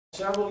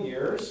several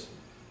years,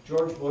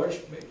 George Bush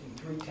making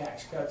 3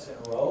 tax cuts in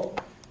a row,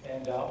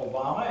 and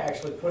Obama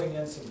actually putting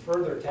in some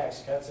further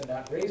tax cuts and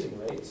not raising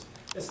rates.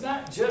 It's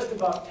not just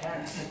about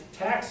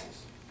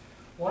taxes.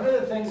 One of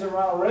the things that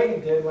Ronald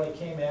Reagan did when he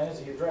came in is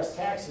he addressed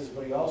taxes,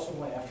 but he also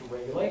went after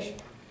regulation.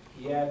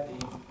 He had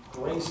the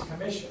Grace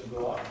Commission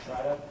go out and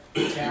try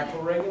to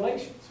tackle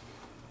regulations.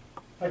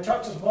 I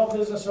talk to small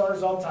business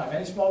owners all the time.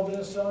 Any small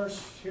business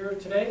owners here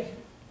today?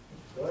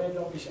 Go ahead,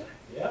 don't be shy.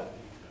 Yep.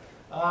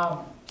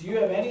 Do you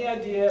have any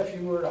idea if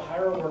you were to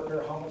hire a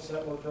worker, how much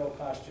that worker will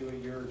cost you a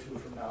year or 2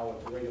 from now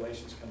with the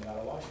regulations coming out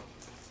of Washington?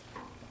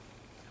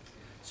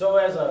 So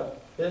as a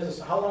business,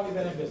 how long have you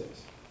been in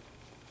business?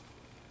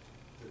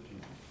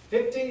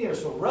 15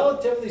 years, so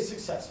relatively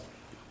successful.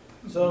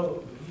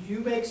 So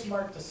you make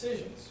smart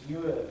decisions.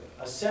 You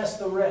assess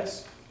the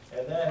risk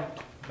and then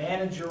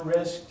manage your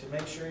risk to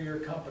make sure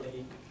your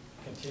company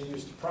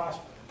continues to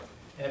prosper.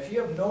 And if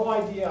you have no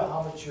idea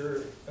how much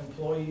your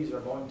employees are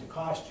going to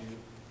cost you,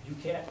 you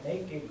can't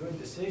make a good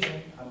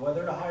decision on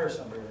whether to hire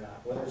somebody or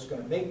not, whether it's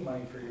going to make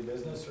money for your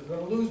business or going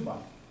to lose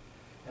money.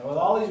 And with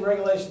all these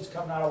regulations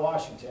coming out of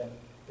Washington,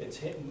 it's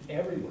hitting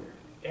everywhere,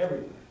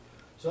 everywhere.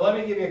 So let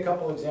me give you a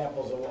couple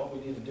examples of what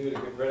we need to do to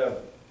get rid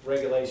of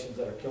regulations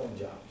that are killing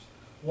jobs.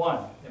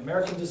 One, the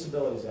American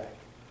Disabilities Act.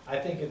 I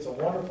think it's a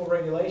wonderful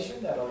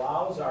regulation that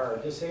allows our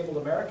disabled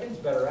Americans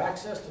better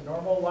access to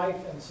normal life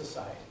and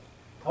society.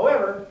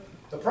 However,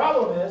 the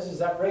problem is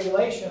that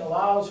regulation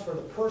allows for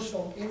the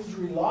personal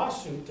injury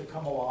lawsuit to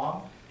come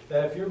along,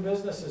 that if your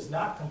business is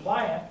not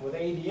compliant with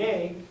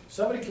ADA,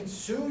 somebody can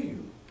sue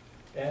you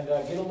and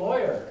get a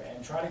lawyer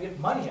and try to get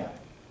money out of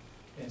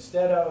it.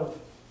 Instead of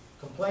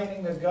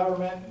complaining to the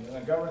government, and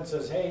the government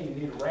says, hey, you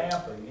need a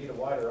ramp or you need a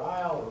wider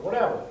aisle or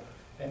whatever.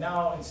 And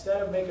now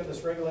instead of making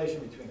this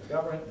regulation between the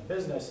government and the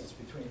business, it's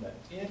between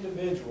the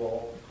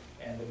individual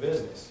and the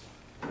business.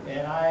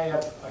 And I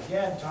have,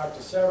 again, talked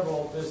to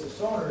several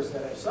business owners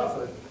that have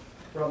suffered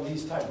from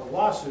these type of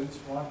lawsuits.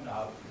 One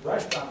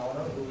restaurant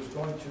owner who was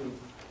going to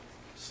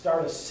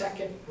start a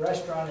second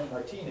restaurant in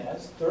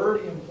Martinez,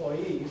 30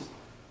 employees,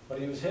 but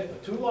he was hit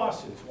with 2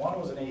 lawsuits. One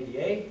was an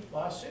ADA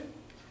lawsuit,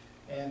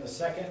 and the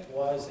second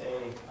was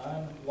an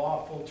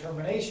unlawful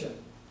termination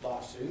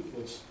lawsuit,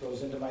 which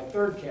goes into my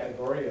 3rd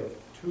category of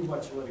too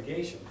much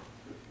litigation.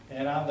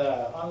 And on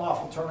the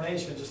unlawful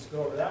termination, just to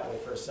go over that way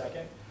for a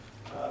second,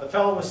 the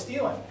fellow was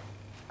stealing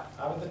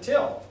out of the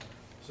till.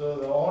 So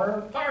the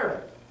owner fired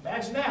him.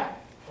 Imagine that.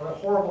 What a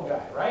horrible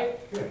guy, right?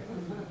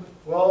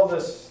 Well,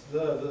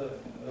 the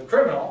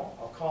criminal,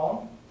 I'll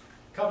call him,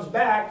 comes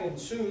back and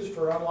sues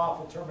for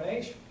unlawful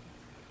termination.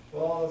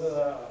 Well,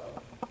 the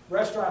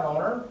restaurant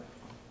owner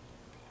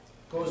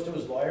goes to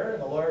his lawyer,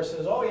 and the lawyer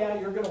says, oh yeah,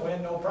 you're going to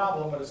win, no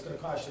problem, but it's going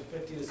to cost you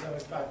 $50,000 to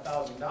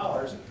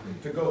 $75,000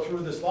 to go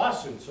through this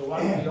lawsuit. So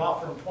why don't we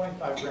offer him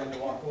 25 grand to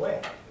walk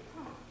away?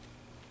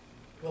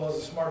 Well, as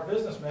a smart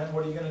businessman,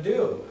 what are you going to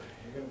do?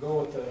 You're going to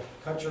go with the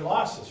cut your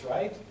losses,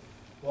 right?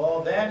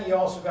 Well, then he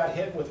also got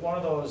hit with one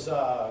of those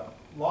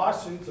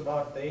lawsuits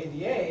about the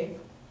ADA,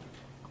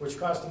 which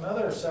cost him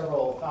another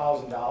several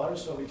 $1,000s.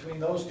 So between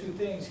those 2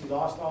 things, he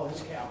lost all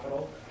his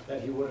capital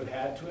that he would have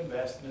had to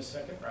invest in his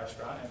second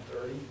restaurant, and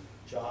 30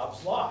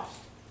 jobs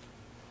lost.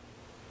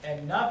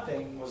 And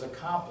nothing was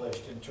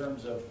accomplished in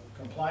terms of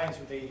compliance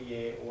with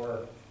ADA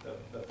or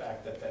the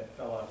fact that that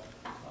fella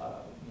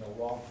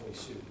wrongfully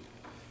sued.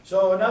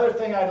 So another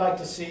thing I'd like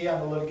to see on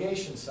the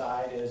litigation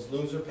side is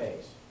loser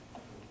pays.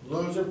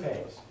 Loser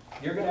pays.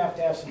 You're going to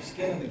have some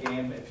skin in the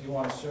game if you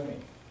want to sue me.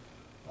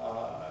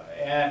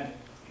 And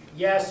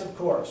yes, of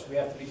course, we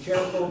have to be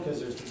careful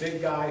because there's the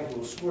big guy who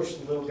will squish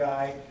the little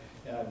guy,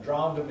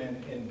 drown him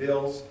in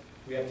bills.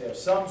 We have to have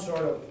some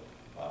sort of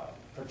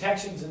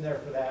protections in there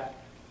for that.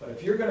 But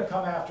if you're going to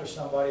come after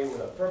somebody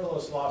with a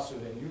frivolous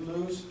lawsuit and you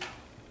lose,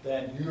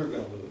 then you're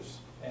going to lose.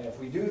 And if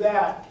we do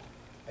that,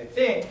 I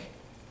think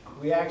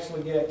we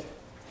actually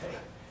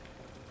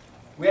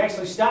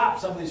stop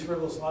some of these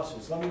frivolous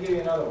lawsuits. Let me give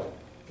you another one,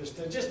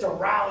 just to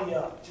rally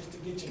up, just to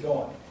get you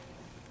going.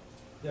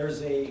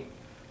 There's a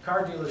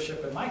car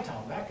dealership in my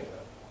town,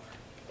 Vacaville,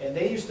 and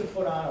they used to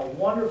put on a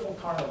wonderful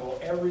carnival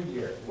every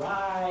year,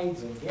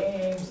 rides and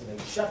games, and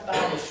they shut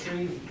down the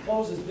street, he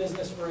closed his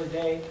business for a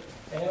day,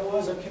 and it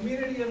was a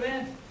community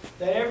event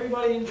that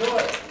everybody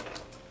enjoyed.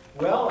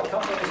 Well, a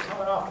couple was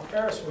coming off the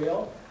Ferris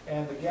wheel,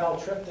 and the gal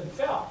tripped and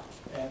fell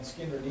and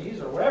skinned her knees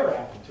or whatever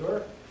happened to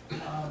her,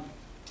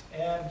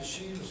 and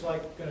she was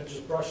like going to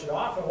just brush it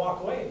off and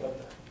walk away,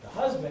 but the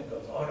husband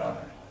goes, oh no,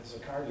 this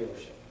is a car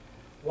dealership.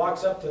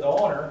 Walks up to the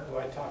owner, who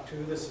I talked to.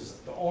 This is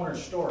the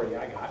owner's story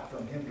I got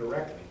from him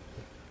directly.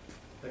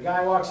 The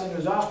guy walks into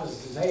his office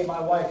and says, hey, my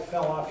wife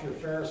fell off your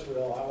Ferris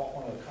wheel, I want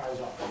one of the cars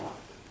off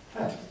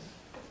the lot.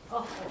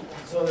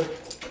 So the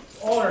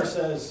owner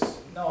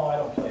says, no, I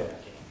don't play that game.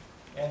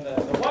 And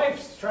the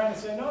wife's trying to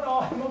say, no,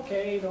 I'm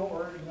okay, don't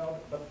worry,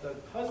 but the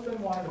husband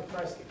wanted to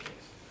press the case.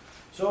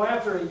 So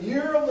after a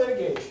year of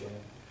litigation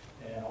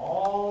and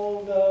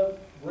all the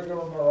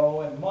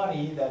rigmarole and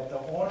money that the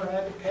owner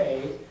had to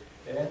pay,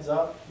 it ends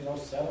up,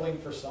 settling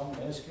for some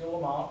minuscule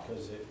amount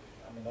because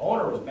I mean, the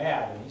owner was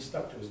mad, and he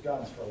stuck to his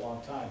guns for a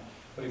long time.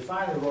 But he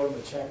finally wrote him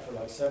a check for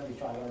like $7,500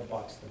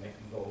 to make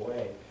him go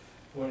away.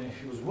 When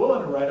he was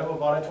willing to write him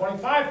about a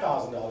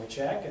 $25,000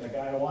 check, and the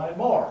guy wanted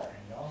more,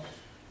 you know.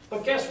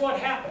 But guess what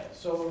happened?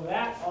 So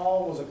that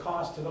all was a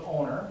cost to the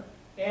owner,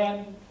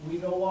 and we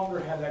no longer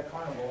have that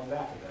carnival in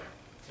back of it,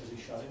 because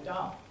he shut it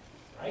down,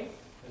 right?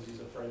 Because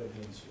he's afraid of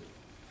being sued.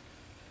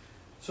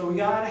 So we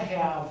gotta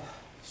have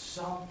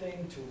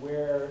something to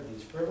where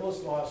these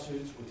frivolous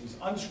lawsuits with these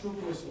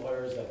unscrupulous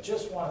lawyers that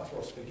just want to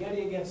throw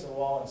spaghetti against the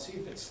wall and see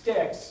if it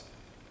sticks,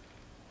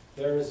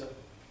 there is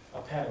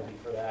a penalty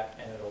for that,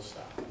 and it'll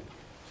stop.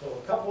 So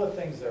a couple of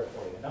things there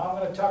for you. Now I'm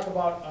going to talk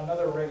about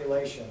another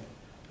regulation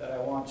that I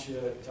want you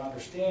to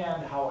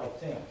understand how I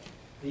think.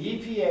 The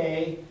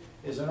EPA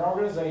is an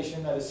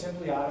organization that is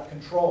simply out of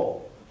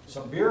control.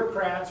 Some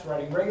bureaucrats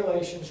writing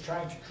regulations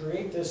trying to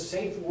create this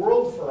safe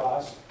world for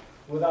us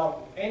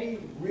without any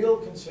real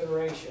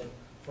consideration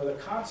for the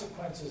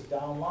consequences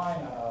down line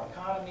on our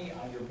economy,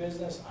 on your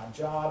business, on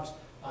jobs,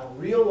 on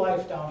real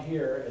life down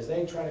here as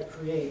they try to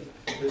create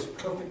this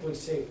perfectly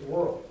safe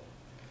world.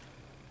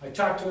 I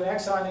talked to an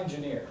Exxon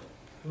engineer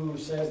who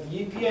says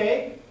the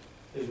EPA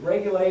is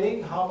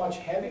regulating how much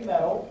heavy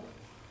metal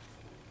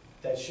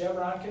that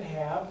Chevron can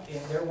have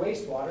in their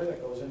wastewater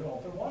that goes into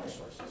open water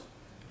sources.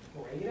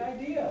 Great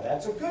idea.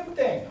 That's a good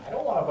thing. I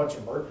don't want a bunch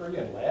of mercury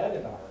and lead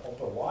in our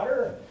open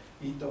water and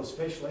eat those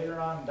fish later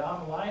on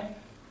down the line.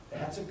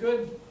 That's a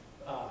good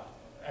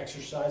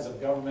exercise of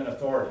government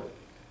authority.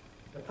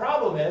 The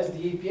problem is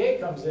the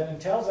EPA comes in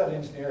and tells that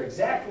engineer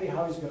exactly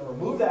how he's going to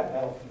remove that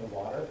metal from the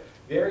water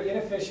very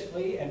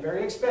inefficiently and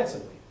very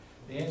expensively.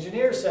 The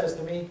engineer says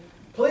to me,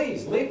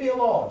 please leave me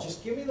alone.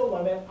 Just give me the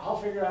limit. I'll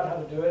figure out how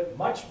to do it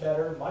much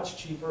better, much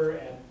cheaper,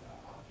 and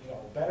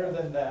better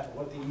than that,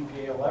 what the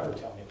EPA will ever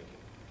tell me to do.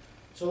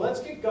 So let's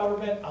get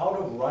government out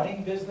of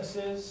running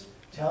businesses,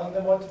 telling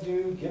them what to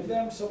do, give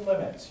them some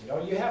limits.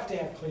 You have to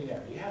have clean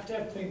air, you have to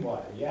have clean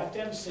water, you have to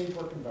have a safe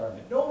work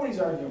environment. Nobody's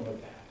arguing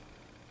with that.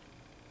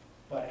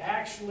 But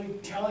actually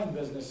telling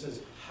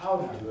businesses how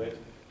to do it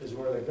is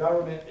where the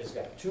government has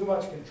got too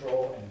much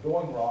control and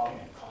going wrong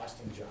and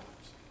costing jobs.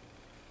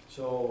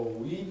 So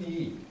we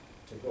need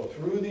to go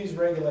through these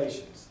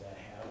regulations that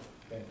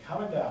have been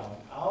coming down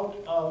out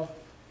of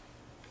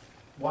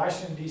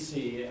Washington,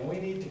 D.C., and we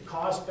need to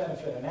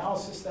cost-benefit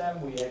analysis them.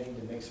 We need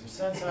to make some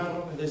sense out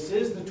of them. This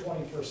is the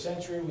 21st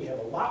century. We have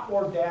a lot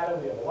more data.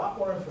 We have a lot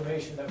more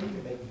information that we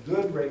can make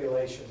good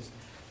regulations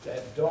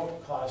that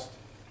don't cost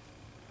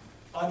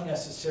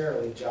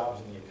unnecessarily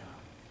jobs in the economy.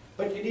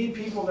 But you need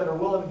people that are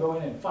willing to go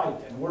in and fight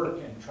and work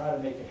and try to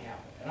make it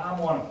happen. And I'm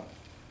one of them.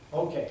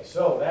 Okay,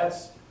 so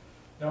that's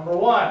number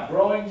one,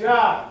 growing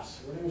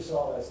jobs. Reduce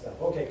all that stuff.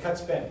 Okay, cut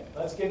spending.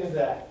 Let's get into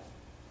that.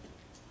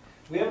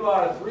 We have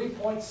about a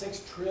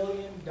 $3.6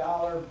 trillion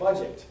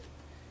budget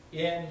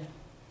in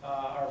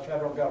our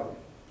federal government.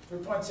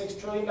 $3.6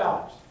 trillion.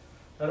 Now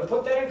to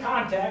put that in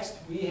context,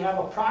 we have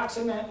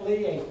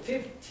approximately a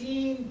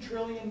 $15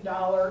 trillion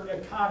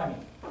economy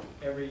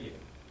every year.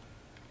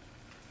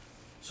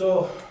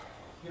 So,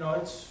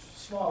 it's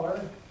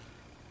smaller,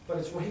 but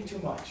it's way too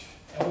much.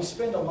 And we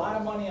spend a lot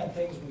of money on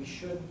things we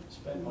shouldn't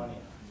spend money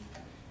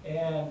on.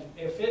 And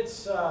if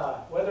it's,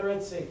 whether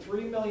it's a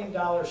 $3 million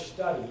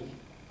study,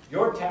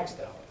 your tax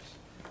dollars,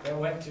 that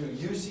went to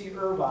UC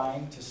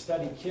Irvine to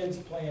study kids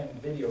playing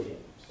video games.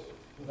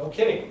 No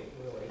kidding.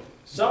 Really?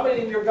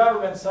 Somebody in your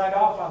government signed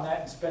off on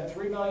that and spent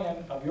 $3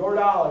 million of your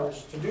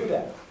dollars to do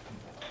that.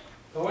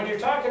 But when you're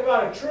talking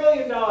about a $1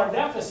 trillion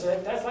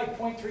deficit, that's like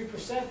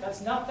 0.3%.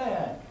 That's nothing.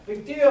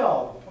 Big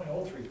deal.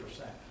 0.03%.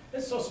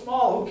 It's so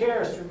small. Who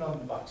cares? $3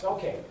 million.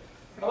 Okay.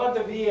 How about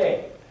the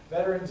VA,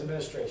 Veterans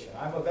Administration?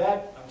 I'm a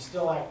vet. I'm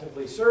still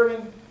actively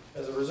serving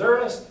as a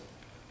reservist.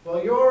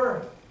 Well,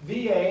 your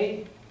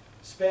VA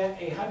spent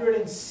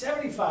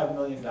 $175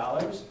 million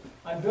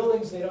on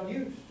buildings they don't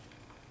use,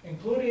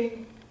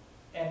 including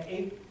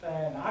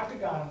an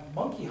octagon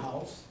monkey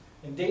house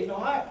in Dayton,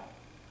 Ohio.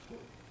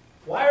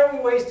 Why are we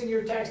wasting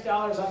your tax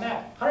dollars on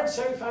that?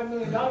 $175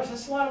 million,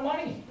 that's a lot of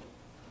money.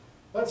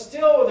 But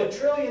still, with a $1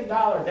 trillion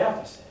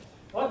deficit,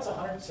 what's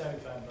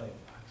 $175 million,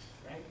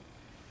 right?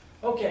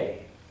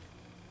 Okay,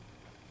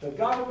 the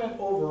government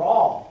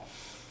overall,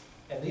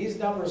 and these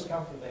numbers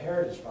come from the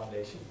Heritage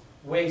Foundation,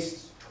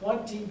 wastes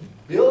 $20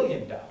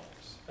 billion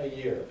a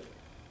year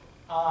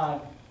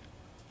on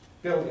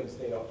buildings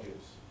they don't use.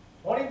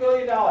 $20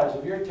 billion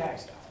of your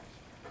tax dollars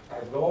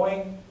are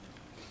going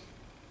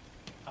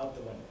out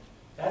the window.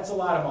 That's a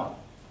lot of money.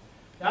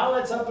 Now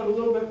let's up it a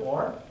little bit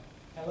more,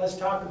 and let's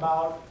talk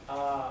about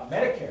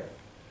Medicare.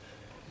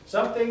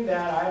 Something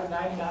that I have a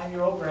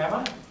 99-year-old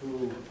grandma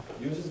who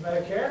uses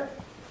Medicare,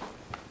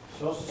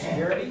 Social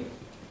Security.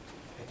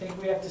 I think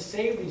we have to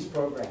save these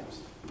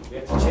programs. We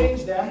have to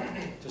change them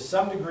to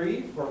some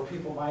degree for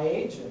people my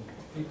age and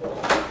people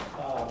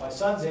my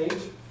son's age,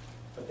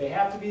 but they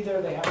have to be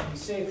there, they have to be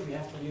safe, we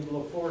have to be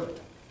able to afford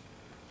it.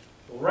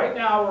 Well, right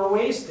now we're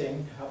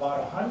wasting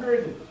about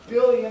 $100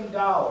 billion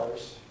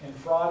in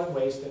fraud and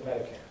waste in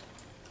Medicare.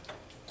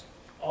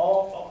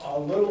 a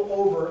little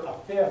over a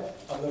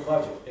fifth of the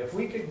budget. If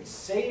we could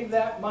save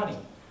that money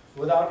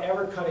without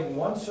ever cutting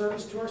one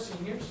service to our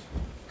seniors,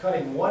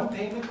 cutting one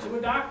payment to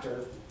a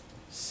doctor,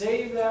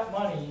 save that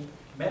money,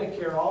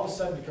 Medicare all of a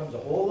sudden becomes a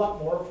whole lot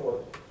more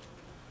affordable.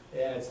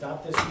 And it's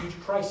not this huge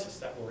crisis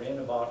that we're in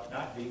about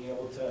not being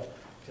able to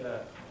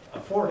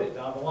afford it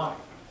down the line.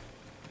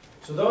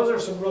 So those are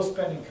some real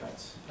spending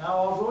cuts. Now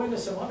I'll go into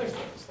some other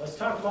things. Let's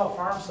talk about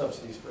farm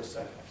subsidies for a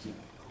second.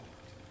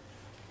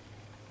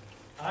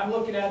 I'm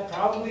looking at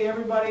probably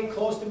everybody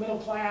close to middle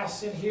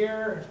class in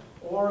here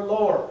or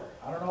lower.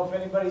 I don't know if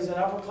anybody's in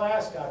upper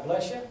class, God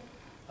bless you.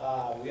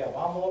 We have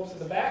envelopes in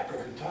the back,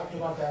 we'll be talking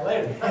about that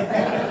later.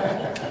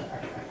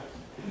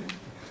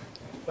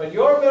 But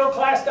your middle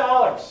class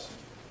dollars,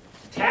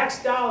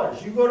 tax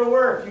dollars, you go to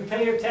work, you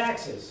pay your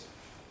taxes,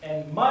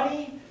 and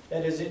money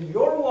that is in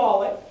your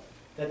wallet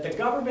that the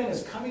government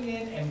is coming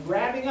in and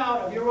grabbing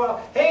out of your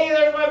wallet. Hey,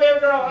 there's my baby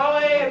girl,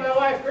 Holly, and my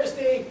wife,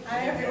 Christy.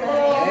 Hi, everybody.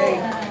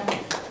 Hey.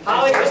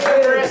 Holly just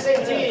did her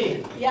SAT.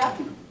 Yeah.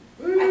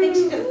 I think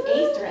she just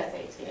aced her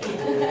SAT.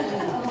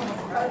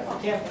 I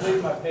can't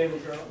believe my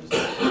favorite girl is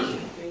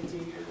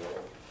 18 years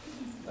old.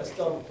 I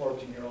still have a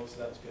 14-year-old, so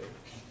that's good.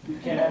 You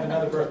can't have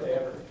another birthday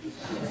ever.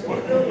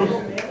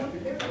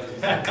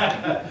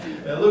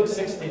 Luke's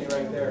 16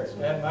 right there.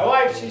 And my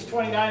wife, she's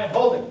 29 and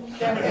holding.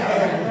 There we go.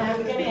 That's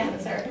a good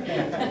answer.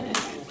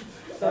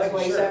 That's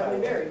why he's happily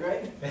married,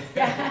 right?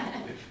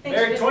 Yeah.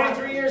 Married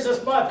 23 years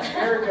this month.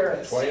 Married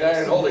her. 29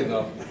 and holding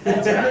though.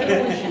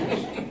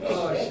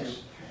 Oh,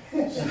 shoot.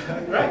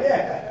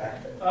 Right?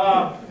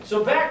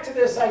 So back to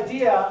this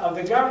idea of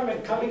the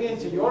government coming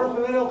into your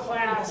middle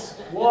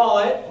class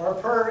wallet or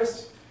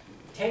purse,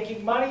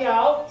 taking money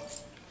out,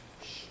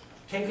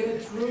 taking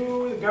it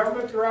through the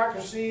government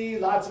bureaucracy,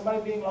 lots of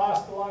money being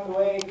lost along the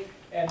way,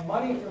 and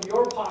money from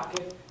your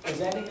pocket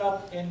is ending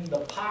up in the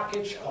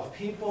pockets of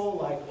people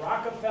like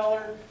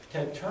Rockefeller,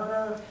 Ted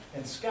Turner,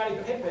 and Scottie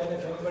Pippen,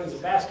 if anybody's a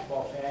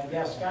basketball fan.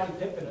 Yes, Scottie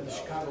Pippen of the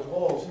Chicago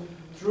Bulls,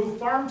 through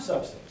farm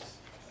subsidies.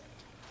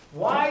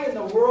 Why in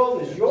the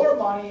world is your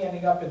money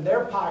ending up in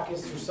their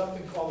pockets through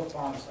something called a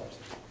farm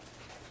subsidy?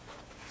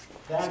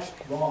 That's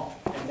wrong,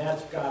 and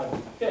that's got to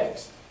be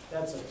fixed.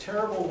 That's a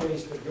terrible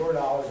waste of your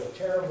dollars, a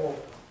terrible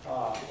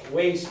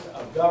waste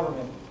of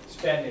government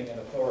spending and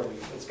authority.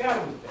 It's got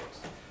to be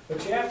fixed.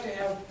 But you have to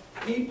have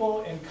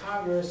people in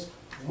Congress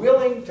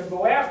willing to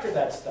go after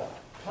that stuff.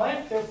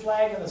 Plant their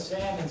flag in the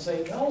sand and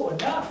say, no,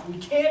 enough, we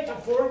can't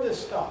afford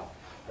this stuff.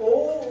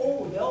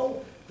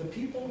 The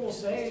people will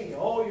say,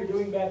 oh, you're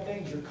doing bad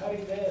things, you're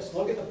cutting this,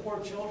 look at the poor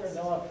children,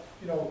 they'll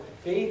have,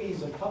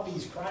 babies and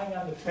puppies crying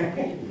on the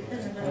TV.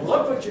 And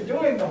look what you're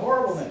doing, the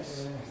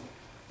horribleness.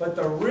 But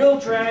the real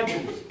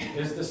tragedy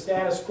is the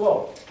status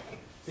quo,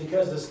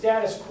 because the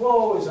status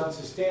quo is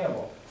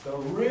unsustainable. The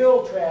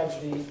real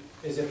tragedy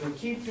is if we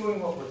keep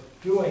doing what we're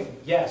doing,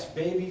 yes,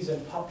 babies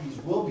and puppies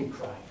will be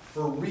crying,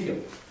 for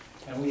real.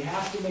 And we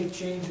have to make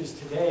changes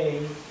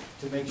today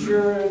to make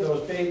sure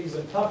those babies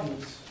and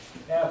puppies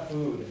have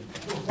food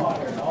and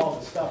water and all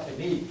the stuff they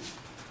need.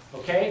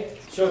 Okay?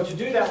 So to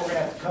do that, we're going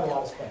to have to cut a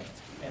lot of spending.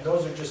 And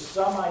those are just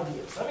some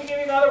ideas. Let me give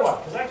you another one,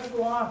 because I could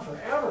go on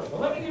forever. But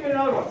let me give you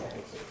another one.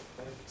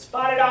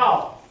 Spotted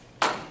owl.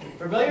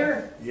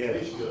 Familiar?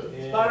 Yes.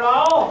 Spotted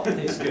owl?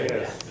 It's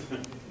good.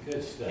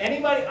 Good stuff.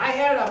 Anybody? I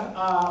had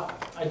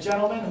a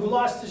gentleman who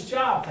lost his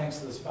job thanks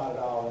to the spotted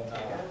owl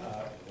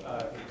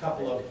a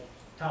couple of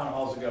town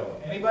halls ago.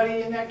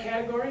 Anybody in that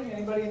category?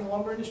 Anybody in the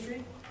lumber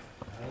industry?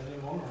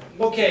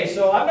 Okay,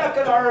 so I'm not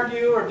going to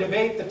argue or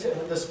debate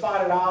the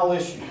spotted owl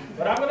issue,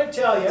 but I'm going to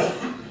tell you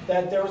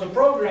that there was a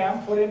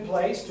program put in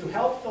place to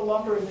help the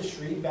lumber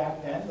industry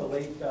back then, the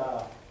late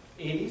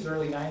 80s,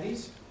 early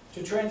 90s,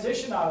 to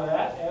transition out of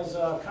that as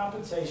a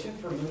compensation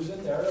for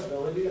losing their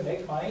ability to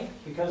make money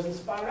because of the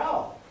spotted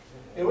owl.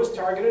 It was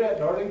targeted at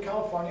Northern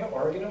California,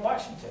 Oregon, and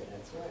Washington.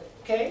 That's right.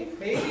 Okay,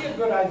 maybe a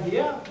good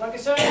idea. Like I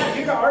said, I'm not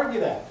here to argue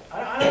that.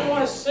 I don't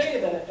want to say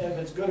that if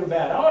it's good or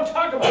bad. I don't want to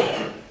talk about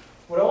that.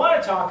 What I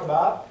want to talk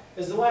about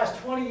is the last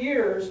 20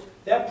 years,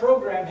 that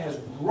program has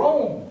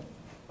grown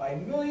by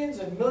millions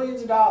and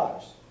millions of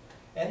dollars.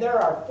 And there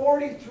are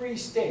 43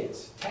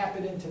 states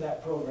tapping into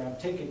that program,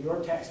 taking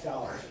your tax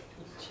dollars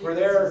for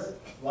their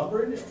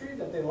lumber industry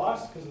that they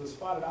lost because of the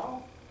spotted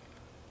owl.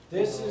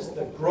 This is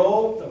the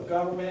growth of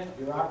government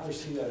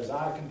bureaucracy that is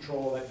out of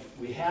control, that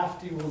we have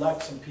to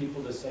elect some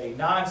people to say,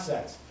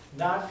 nonsense,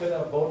 not going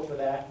to vote for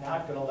that,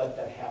 not going to let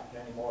that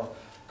happen anymore.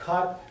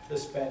 Cut the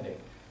spending.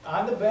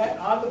 On the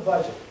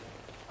budget,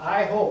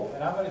 I hope,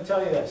 and I'm going to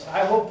tell you this,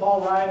 I hope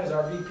Paul Ryan is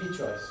our VP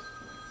choice.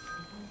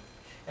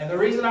 And the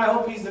reason I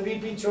hope he's the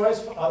VP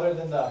choice, other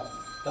than the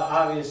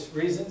obvious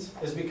reasons,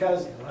 is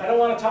because I don't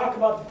want to talk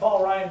about the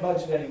Paul Ryan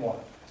budget anymore.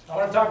 I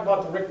want to talk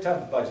about the Rick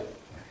Tubbs budget.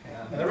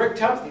 And the Rick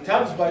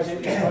Tubbs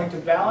budget is going to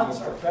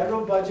balance our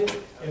federal budget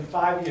in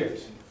 5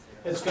 years.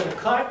 It's going to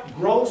cut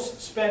gross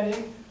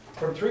spending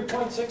from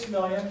 $3.6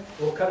 million.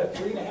 We'll cut it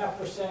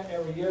 3.5%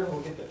 every year, and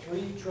we'll get to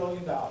 $3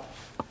 trillion.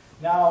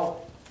 Now,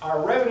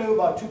 our revenue,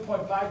 about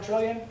 $2.5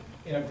 trillion.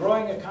 In a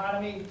growing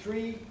economy,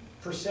 $3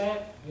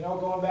 you know,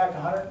 going back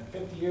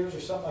 150 years or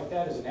something like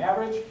that as an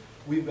average.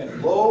 We've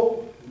been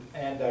low,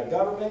 and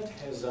government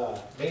has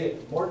made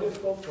it more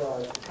difficult for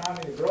our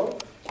economy to grow.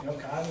 You know,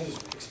 economies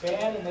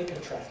expand and they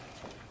contract.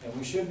 And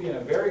we should be in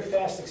a very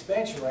fast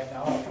expansion right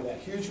now after that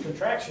huge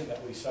contraction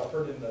that we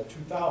suffered in the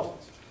 2000s.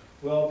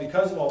 Well,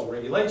 because of all the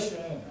regulation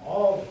and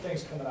all the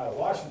things coming out of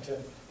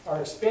Washington, our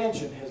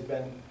expansion has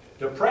been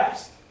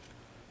depressed.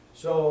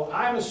 So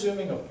I'm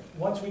assuming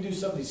once we do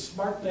some of these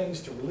smart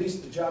things to release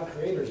the job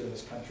creators in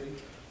this country,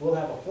 we'll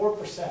have a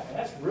 4%, and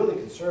that's really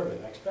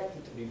conservative. I expect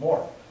it to be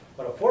more.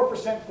 But a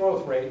 4%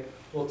 growth rate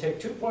will take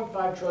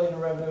 $2.5 trillion in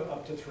revenue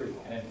up to $3 trillion.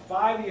 And in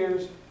 5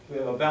 years, we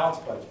have a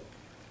balanced budget.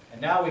 And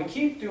now we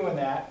keep doing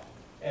that,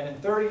 and in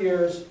 30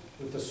 years,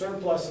 with the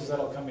surpluses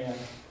that'll come in,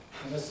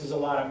 and this is a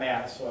lot of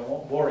math, so I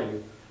won't bore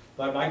you,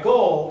 but my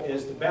goal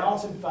is to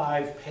balance in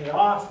 5, pay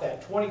off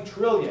that $20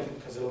 trillion,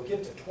 because it'll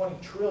get to $20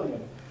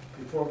 trillion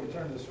before we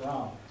turn this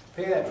around,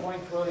 pay that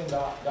 $20 trillion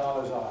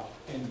off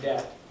in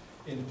debt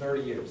in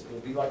 30 years. It'll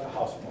be like a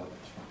house mortgage.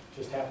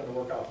 Just happened to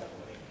work out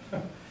that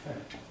way.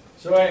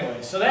 So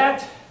anyway, so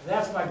that's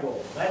my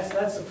goal.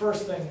 That's the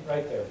first thing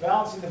right there,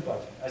 balancing the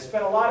budget. I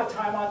spent a lot of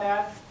time on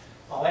that.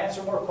 I'll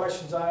answer more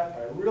questions on it,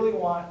 but I really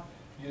want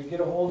you to get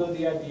a hold of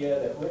the idea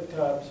that Rick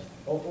Tubbs,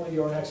 hopefully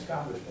your next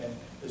congressman,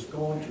 is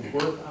going to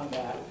work on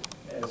that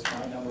as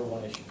my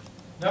 #1 issue.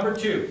 Number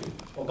 2,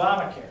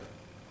 Obamacare.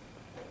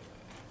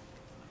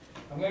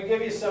 I'm going to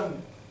give you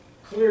some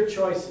clear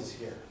choices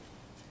here.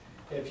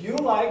 If you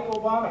like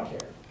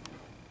Obamacare,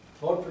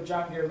 vote for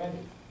John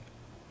Garamendi.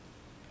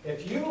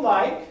 If you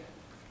like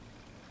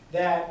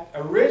that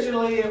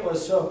originally it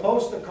was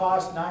supposed to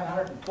cost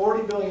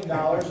 $940 billion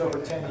over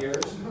 10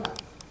 years,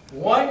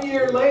 1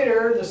 year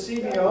later, the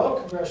CBO,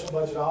 Congressional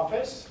Budget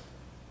Office,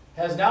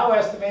 has now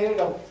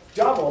estimated a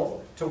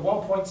double to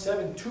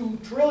 $1.72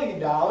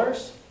 trillion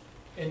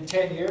in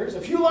 10 years.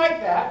 If you like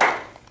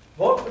that,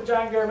 vote for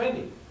John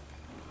Garamendi.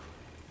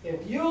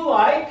 If you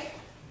like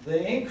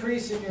the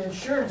increase in your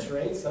insurance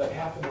rates that have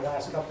happened the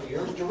last couple of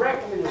years,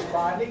 directly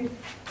responding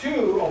to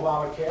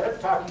Obamacare,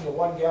 talking to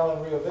one gal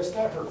in Rio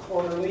Vista, her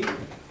quarterly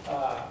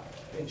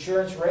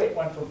insurance rate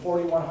went from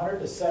 $4,100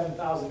 to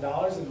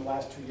 $7,000 in the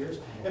last 2 years.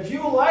 If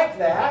you like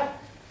that,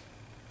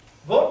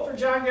 vote for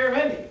John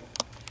Garamendi.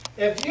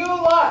 If you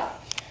like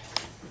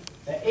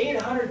the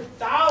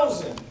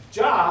 800,000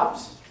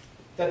 jobs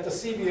that the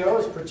CBO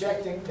is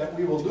projecting that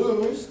we will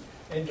lose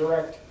in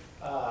direct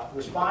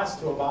response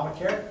to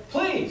Obamacare,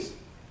 please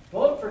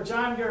vote for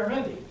John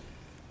Garamendi.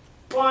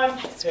 One,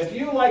 if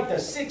you like the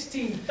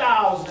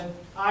 16,000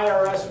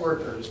 IRS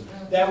workers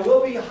that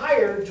will be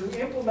hired to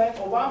implement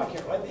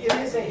Obamacare, it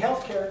is a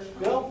health care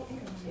bill.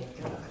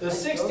 The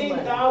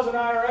 16,000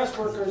 IRS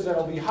workers that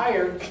will be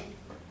hired,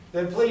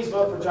 then please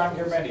vote for John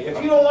Garamendi.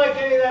 If you don't like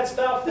any of that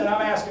stuff, then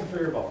I'm asking for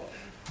your vote.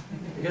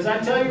 Because I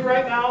tell you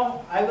right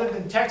now, I lived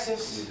in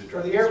Texas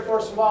for the Air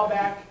Force a while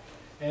back,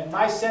 and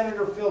my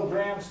Senator Phil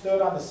Gramm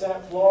stood on the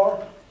Senate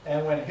floor,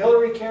 and when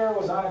Hillary Care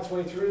was on its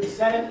way through the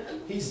Senate,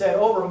 he said,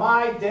 "Over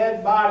my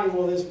dead body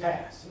will this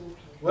pass."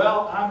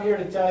 Well, I'm here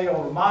to tell you,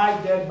 over my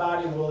dead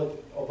body will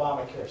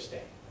Obamacare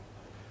stay.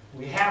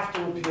 We have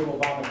to repeal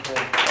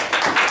Obamacare.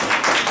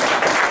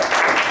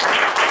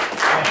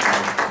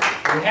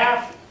 We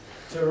have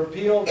to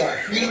repeal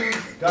that huge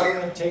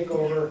government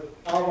takeover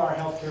of our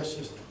healthcare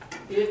system.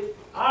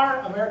 Our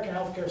American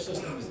healthcare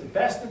system is the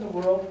best in the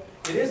world.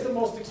 It is the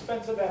most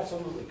expensive,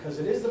 absolutely, because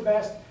it is the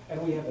best, and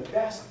we have the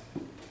best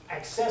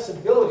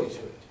accessibility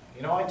to it.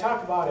 You know, I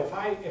talk about if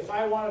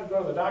I wanted to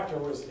go to the doctor,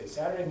 what is it,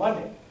 Saturday,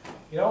 Monday.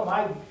 You know,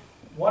 my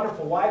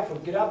wonderful wife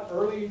would get up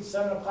early,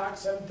 7 o'clock,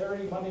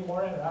 7:30 Monday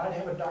morning, and I'd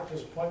have a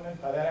doctor's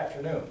appointment by that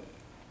afternoon.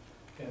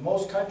 In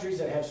most countries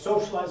that have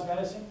socialized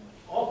medicine,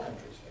 all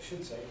countries, I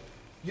should say,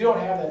 you don't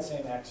have that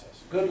same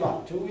access. Good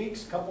luck. 2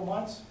 weeks, couple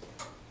months?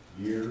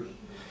 Years.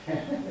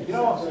 You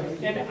know,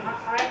 and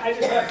I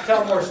just have to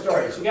tell more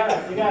stories. You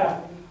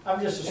gotta, I'm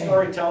just a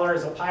storyteller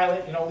as a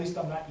pilot, you know, at least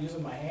I'm not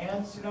using my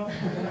hands, you know,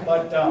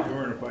 but, You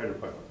weren't a fighter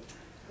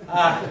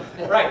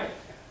pilot. right.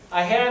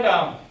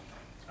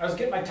 I was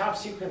getting my top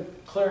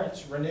secret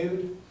clearance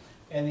renewed,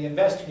 and the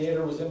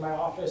investigator was in my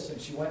office, and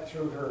she went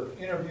through her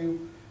interview,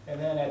 and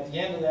then at the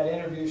end of that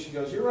interview, she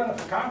goes, "You're running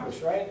for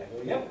Congress, right?" I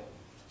go, "Yep."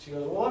 She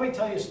goes, "Well, let me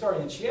tell you a story,"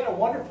 and she had a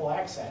wonderful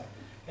accent.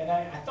 And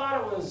I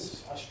thought it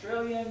was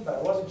Australian, but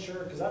I wasn't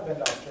sure because I've been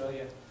to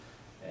Australia.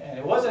 And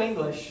it wasn't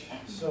English,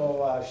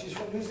 so she's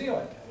from New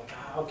Zealand. I'm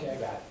like, okay, I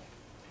got it.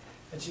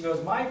 And she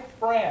goes, "My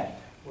friend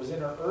was in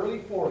her early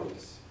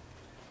 40s,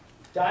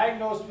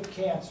 diagnosed with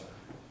cancer,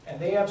 and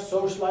they have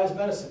socialized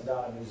medicine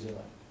down in New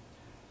Zealand.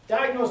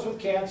 Diagnosed with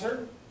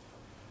cancer,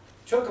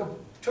 took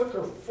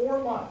her 4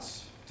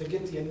 months to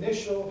get the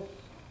initial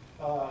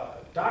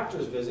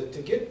doctor's visit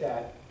to get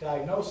that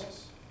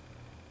diagnosis.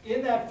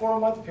 In that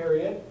 4-month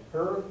period,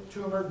 her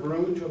tumor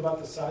grew to about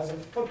the size of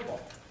a football.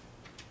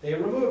 They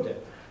removed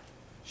it.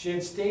 She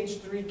had stage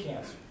 3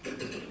 cancer.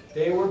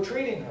 They were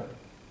treating her.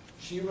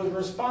 She was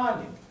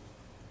responding.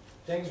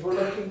 Things were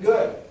looking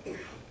good.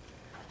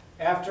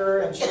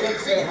 And she didn't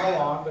say how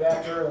long, but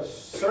after a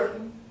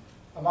certain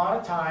amount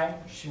of time,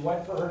 she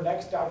went for her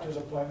next doctor's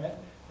appointment,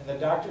 and the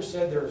doctor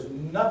said, there is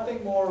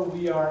nothing more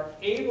we are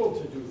able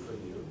to do for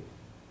you.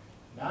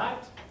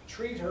 Not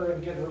treat her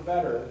and get her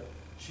better.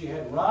 She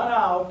had run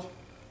out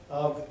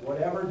of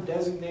whatever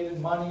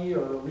designated money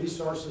or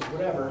resources,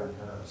 whatever,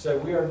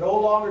 said, we are no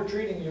longer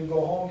treating you,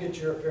 go home, get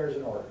your affairs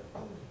in order.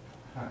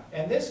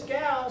 And this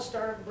gal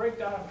started to break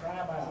down and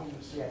cry in my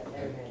office. Yeah,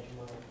 I imagine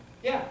why.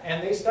 Yeah,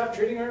 and they stopped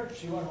treating her,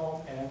 she went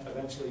home and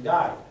eventually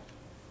died.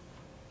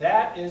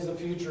 That is the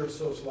future of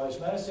socialized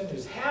medicine. It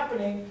is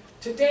happening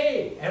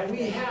today, and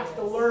we have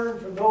to learn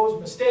from those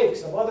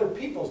mistakes of other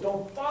people's.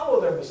 Don't follow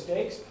their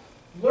mistakes,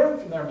 learn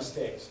from their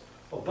mistakes.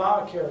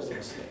 Obamacare is a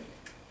mistake.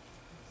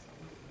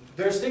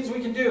 There's things we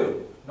can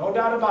do, no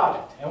doubt about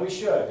it, and we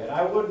should. And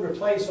I would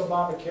replace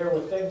Obamacare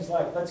with things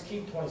like, let's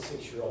keep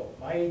 26-year-old.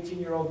 My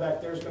 18-year-old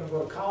back there is going to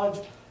go to college.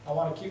 I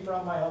want to keep her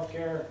on my health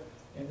care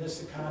in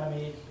this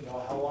economy. You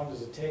know, how long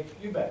does it take?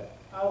 You bet.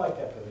 I like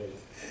that provision.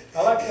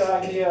 I like the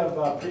idea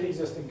of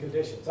pre-existing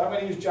conditions. I'm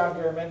going to use John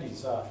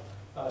Garamendi's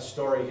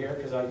story here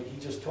because he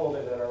just told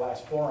it at our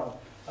last forum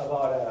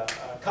about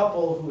a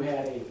couple who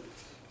had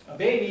a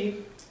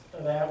baby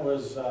that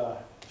was,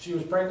 she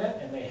was pregnant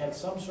and they had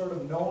some sort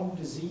of known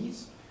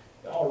disease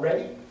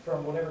already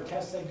from whatever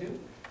tests they do.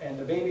 And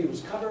the baby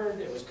was covered,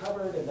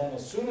 and then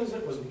as soon as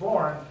it was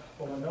born,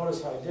 well,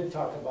 notice how I did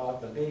talk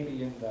about the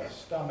baby in the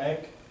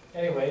stomach.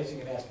 Anyways, you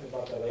can ask me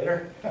about that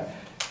later.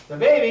 The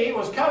baby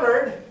was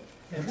covered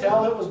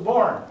until it was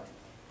born.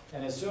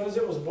 And as soon as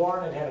it was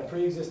born, it had a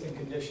pre-existing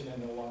condition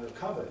and no longer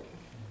covered.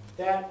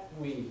 That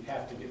we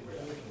have to get rid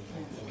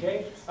of.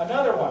 Okay?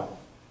 Another one.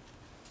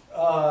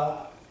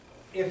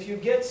 If you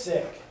get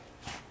sick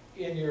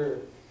and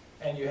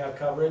you have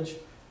coverage,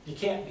 you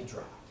can't be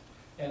dropped.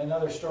 And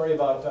another story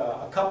about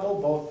a couple,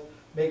 both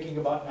making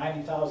about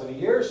 $90,000 a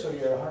year, so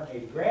you're at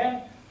 180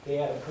 grand. They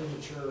had a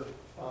premature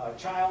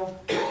child,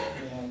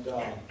 and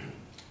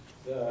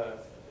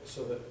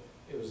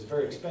it was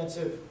very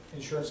expensive.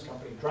 Insurance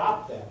company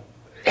dropped them,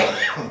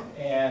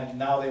 and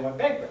now they went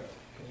bankrupt.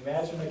 Can you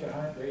imagine making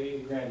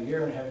 180 grand a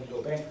year and having to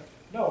go bankrupt?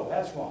 No,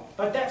 that's wrong.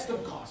 But that's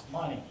going to cost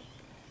money.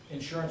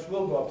 Insurance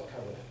will go up to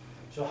cover that.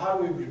 So how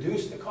do we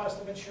reduce the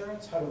cost of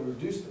insurance? How do we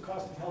reduce the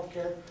cost of health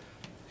care?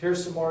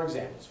 Here's some more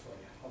examples for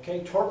you.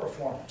 Okay, tort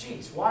reform.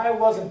 Geez, why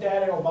wasn't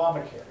that in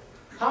Obamacare?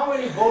 How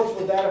many votes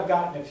would that have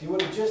gotten if you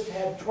would have just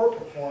had tort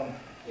reform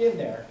in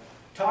there?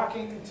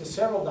 Talking to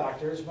several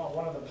doctors, about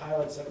one of the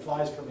pilots that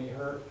flies for me,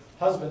 her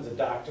husband's a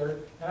doctor,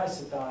 and I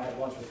sit down and have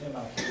lunch with him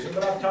on occasion,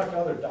 but I've talked to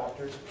other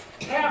doctors.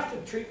 Half the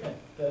treatment,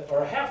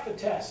 or half the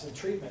tests and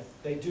treatment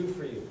they do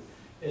for you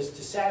is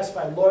to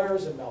satisfy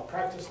lawyers and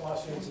malpractice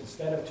lawsuits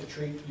instead of to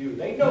treat you.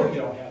 They know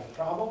you don't have the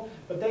problem,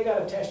 but they got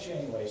to test you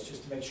anyways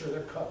just to make sure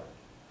they're covered.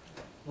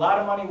 A lot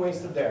of money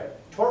wasted there.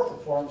 Tort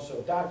reform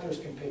so doctors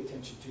can pay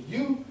attention to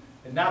you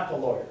and not the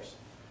lawyers.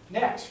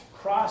 Next,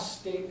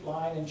 cross-state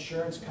line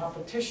insurance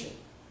competition.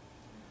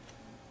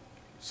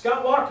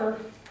 Scott Walker,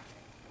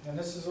 and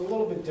this is a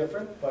little bit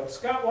different, but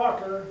Scott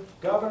Walker,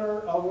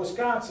 governor of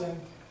Wisconsin,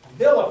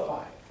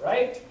 vilified,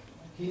 right?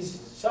 He's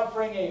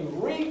suffering a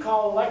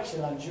recall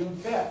election on June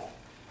 5th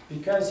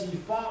because he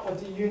fought with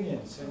the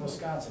unions in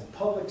Wisconsin,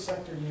 public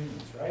sector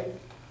unions, right?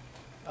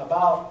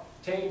 About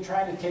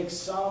trying to take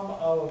some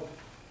of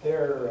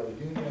their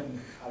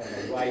union, I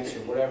don't know, rights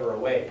or whatever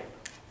away.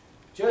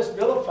 Just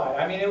vilified.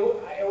 I mean,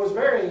 it was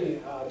very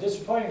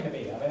disappointing to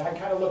me. I mean, I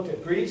kind of looked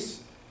at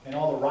Greece and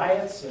all the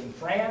riots in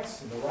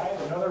France, and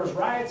I know there was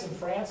riots in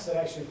France that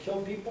actually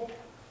killed people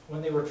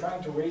when they were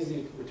trying to raise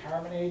the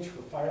retirement age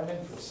for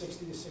firemen from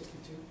 60 to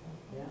 62.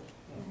 Yeah.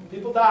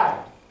 People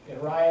died in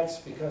riots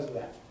because of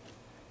that.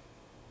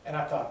 And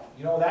I thought,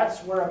 you know,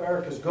 that's where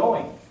America's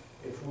going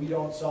if we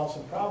don't solve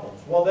some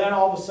problems. Well, then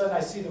all of a sudden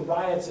I see the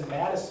riots in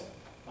Madison,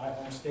 my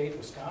home state,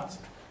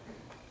 Wisconsin,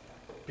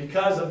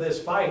 because of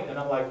this fight, and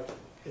I'm like,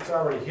 it's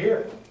already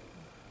here.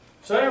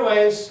 So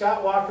anyways,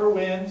 Scott Walker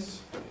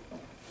wins,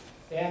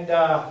 and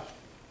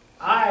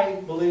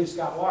I believe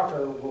Scott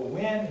Walker will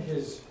win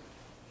his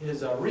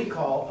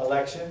recall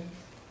election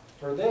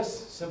for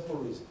this simple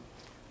reason,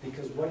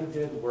 because what he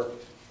did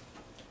worked.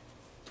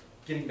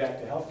 Getting back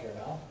to healthcare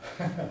now.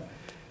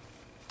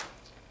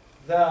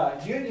 The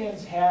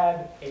unions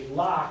had a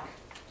lock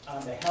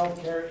on the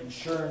healthcare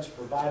insurance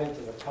provided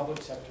to the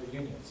public sector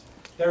unions.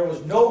 There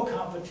was no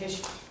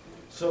competition,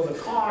 so the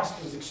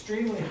cost was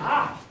extremely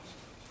high.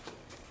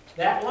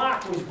 That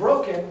lock was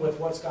broken with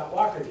what Scott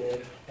Walker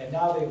did, and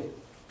now they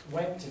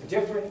went to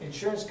different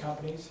insurance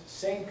companies,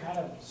 same kind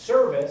of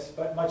service,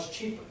 but much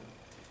cheaper.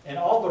 And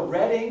all the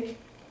red ink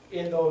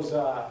in those,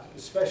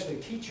 especially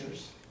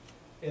teachers,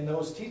 in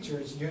those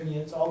teachers'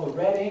 unions, all the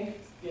red ink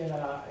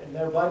in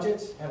their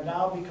budgets have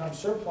now become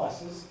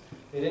surpluses.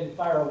 They didn't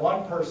fire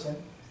one person.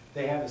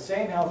 They have the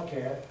same health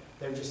care.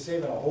 They're just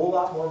saving a whole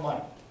lot more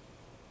money.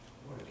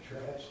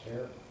 That's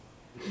terrible.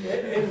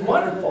 It's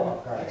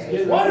wonderful.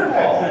 It's wonderful.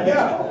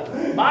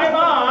 Yeah. My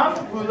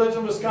mom, who lives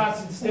in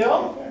Wisconsin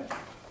still,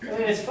 and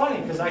it's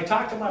funny because I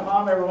talk to my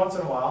mom every once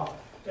in a while,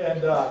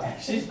 and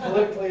she's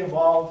politically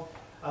involved.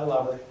 I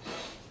love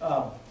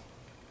her.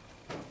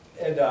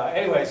 And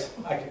anyways,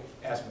 I could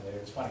ask me later,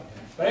 it's funny.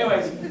 But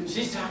anyways,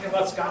 she's talking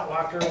about Scott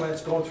Walker when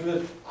it's going through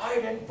this. I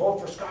didn't vote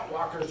for Scott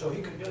Walker so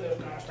he could do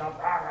this kind of stuff.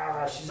 Rah, rah,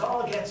 rah. She's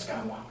all against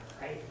Scott Walker,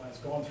 right? When it's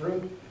going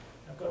through.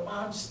 I'm going,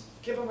 Mom, just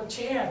give him a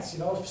chance, you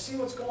know, see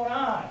what's going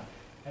on.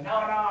 And no,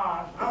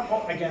 I'm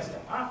voting against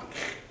him. Huh?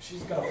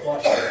 She's going to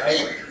flush it,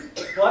 right?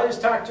 Well, I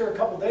just talked to her a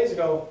couple days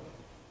ago.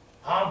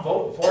 I'm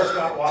voting for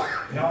Scott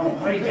Walker. You know,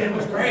 what he did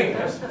was great.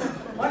 That's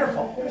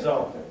wonderful.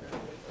 So,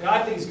 you know,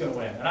 I think he's going to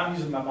win. And I'm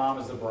using my mom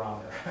as the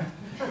barometer.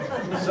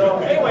 So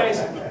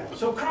anyways,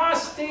 so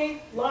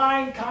cross-state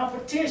line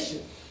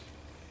competition.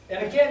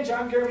 And again,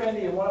 John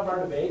Garamendi in one of our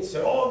debates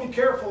said, oh, be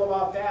careful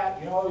about that.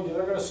 You know,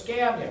 they're going to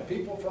scam you.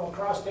 People from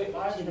across state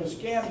lines are going to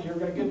scam you. You're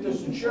going to get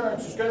this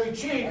insurance. It's going to be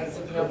cheap.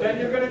 But then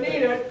you're going to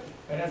need it.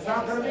 And it's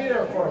not going to be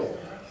there for you.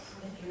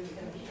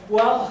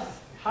 Well,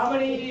 how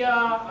many,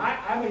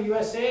 I'm a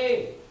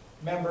USA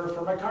member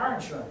for my car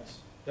insurance.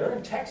 They're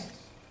in Texas.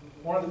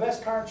 One of the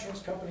best car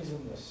insurance companies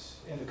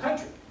in the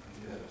country.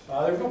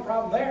 There's no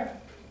problem there.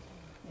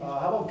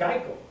 How about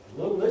Geico?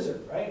 Little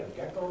Lizard, right? Or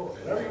Gecko, or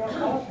whatever you want to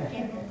call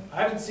it.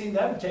 I haven't seen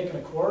them taking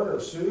a court or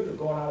sued or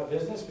going out of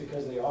business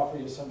because they offer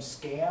you some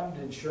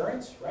scammed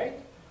insurance, right?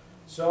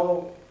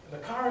 So the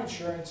car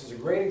insurance is a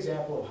great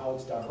example of how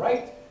it's done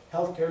right.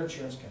 Healthcare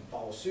insurance can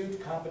follow suit.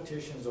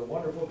 Competition is a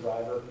wonderful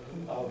driver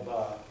of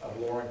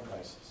lowering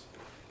prices.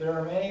 There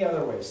are many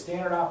other ways.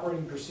 Standard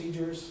operating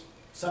procedures,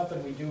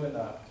 something we do in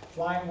the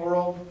flying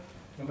world.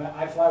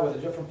 I fly with a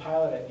different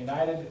pilot at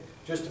United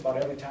just about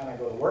every time I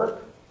go to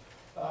work.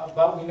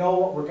 But we know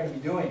what we're going to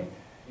be doing.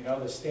 You know,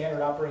 the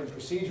standard operating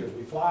procedures.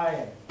 We fly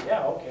and,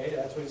 yeah, okay,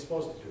 that's what he's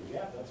supposed to do.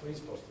 Yeah, that's what he's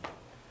supposed to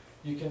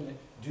do. You can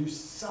do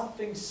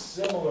something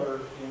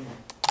similar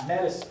in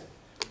medicine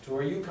to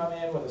where you come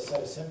in with a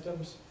set of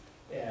symptoms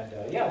and,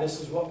 yeah, this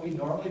is what we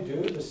normally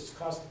do. This is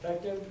cost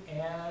effective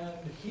and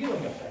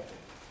healing effective.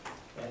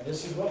 And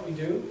this is what we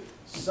do.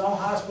 Some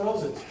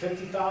hospitals, it's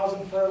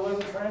 $50,000 for a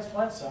liver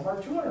transplant. Some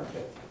are $250,000.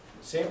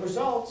 Same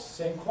results,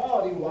 same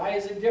quality. Why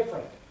is it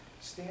different?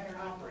 Standard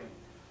operating.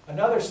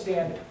 Another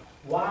standard.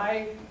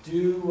 Why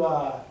do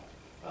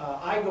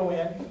I go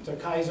in to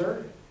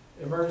Kaiser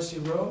emergency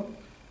room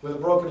with a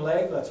broken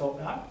leg? Let's hope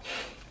not.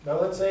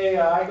 But let's say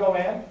I go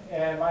in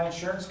and my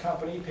insurance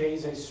company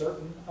pays a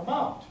certain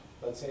amount.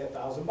 Let's say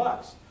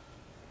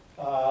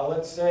 $1,000.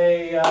 Let's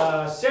say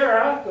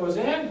Sarah goes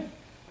in,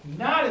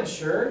 not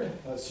insured.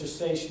 Let's just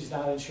say she's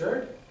not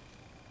insured,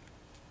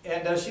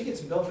 and she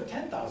gets a bill for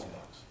 $10,000.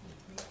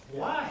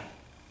 Why?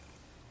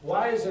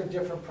 Why is there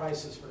different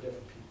prices for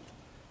different people?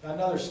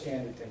 Another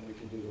standard thing we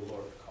can do to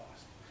lower the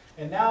cost.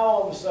 And now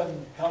all of a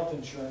sudden, health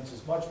insurance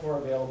is much more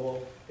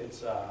available.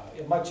 It's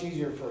much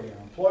easier for your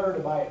employer to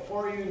buy it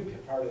for you, to be a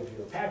part of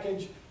your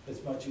package.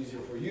 It's much easier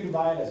for you to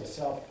buy it as a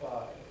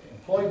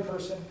self-employed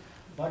person.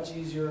 Much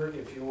easier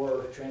if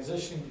you're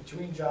transitioning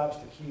between jobs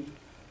to keep.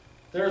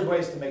 There's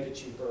ways to make it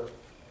cheaper.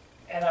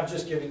 And I'm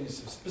just giving you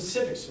some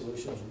specific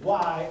solutions.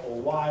 Why or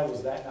why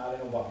was that not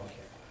in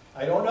Obamacare?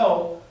 I don't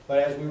know, but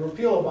as we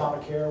repeal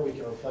Obamacare, we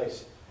can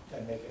replace it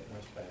and make it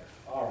much better.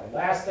 All right,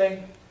 last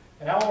thing,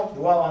 and I won't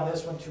dwell on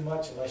this one too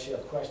much unless you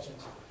have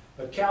questions,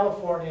 but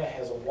California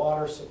has a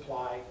water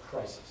supply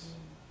crisis.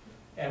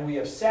 And we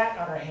have sat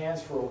on our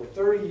hands for over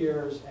 30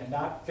 years and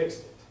not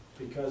fixed it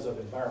because of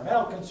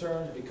environmental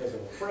concerns, because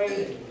of afraid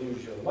that you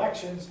lose your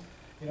elections.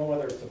 You know,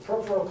 whether it's the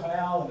peripheral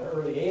canal in the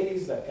early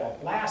 80s that got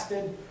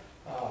blasted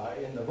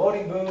in the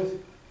voting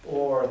booth,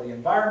 or the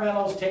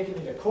environmentals taking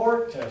you to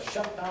court to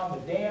shut down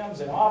the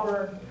dams in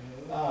Auburn.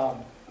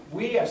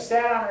 We have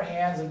sat on our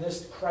hands and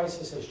this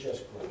crisis has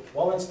just grown.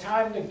 Well, it's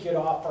time to get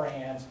off our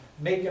hands,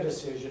 make a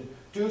decision,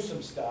 do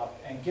some stuff,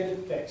 and get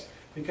it fixed.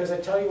 Because I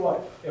tell you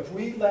what, if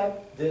we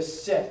let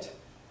this sit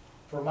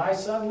for my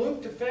son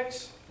Luke to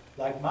fix,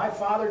 like my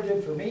father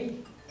did for me,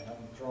 and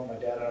I'm throwing my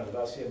dad under the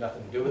bus, he had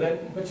nothing to do with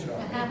it, but you know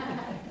what I mean.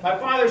 My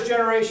father's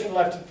generation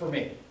left it for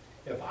me.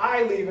 If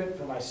I leave it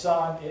for my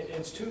son,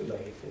 it's too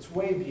late. It's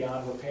way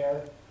beyond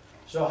repair.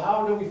 So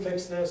how do we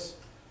fix this?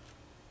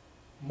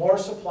 More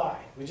supply.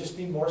 We just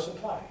need more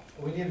supply.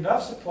 We need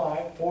enough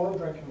supply for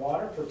drinking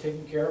water, for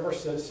taking care of our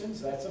citizens.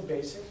 That's a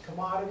basic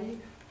commodity.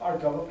 Our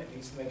government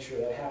needs to make sure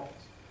that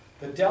happens.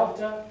 The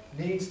Delta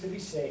needs to be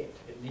saved.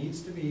 It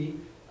needs to be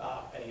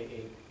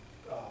a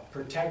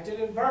protected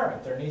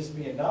environment. There needs to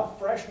be enough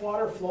fresh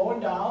water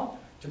flowing down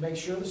to make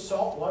sure the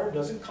salt water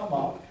doesn't come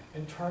up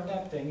and turn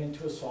that thing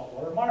into a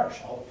saltwater marsh.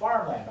 All the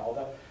farmland,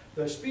 all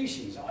the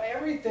species,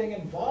 everything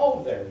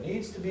involved there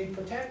needs to be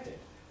protected.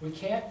 We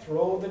can't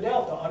throw the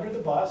Delta under the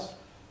bus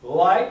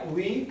like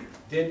we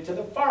did to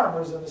the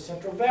farmers in the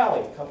Central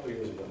Valley a couple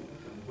years ago.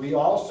 We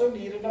also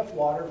need enough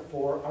water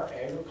for our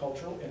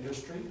agricultural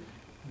industry,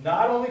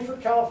 not only for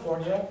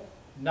California,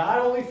 not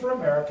only for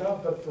America,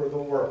 but for the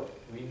world.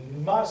 We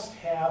must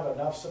have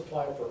enough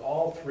supply for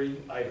all three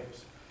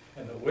items.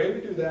 And the way we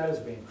do that is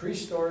we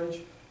increase storage,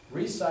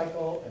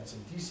 recycle, and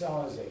some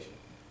desalinization.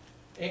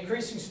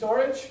 Increasing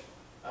storage,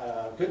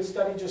 a good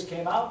study just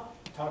came out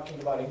talking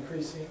about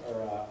increasing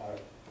or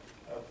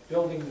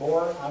building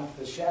more onto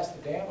the Shasta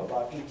Dam,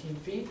 about 18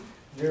 feet.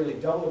 nearly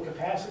double the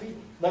capacity,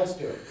 let's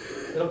do it.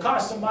 It'll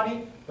cost some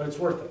money, but it's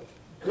worth it.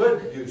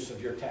 Good use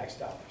of your tax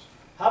dollars.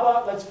 How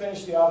about let's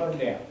finish the Auburn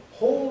Dam?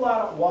 Whole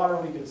lot of water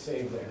we could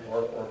save there,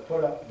 or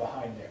put up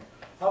behind there.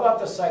 How about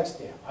the Sykes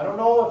Dam? I don't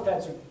know if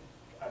that's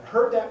I've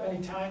heard that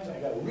many times, I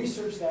gotta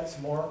research that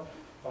some more,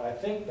 but I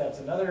think that's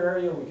another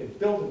area we could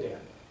build a dam.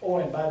 Oh,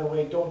 and by the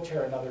way, don't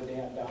tear another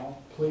dam down,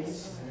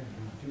 please.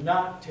 Do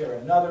not tear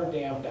another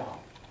dam down.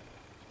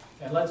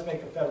 And let's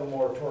make a federal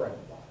moratorium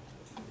about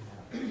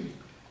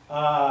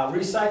it.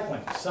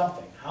 Recycling,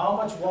 something. How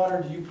much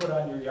water do you put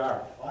on your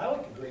yard? Well, I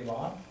like a green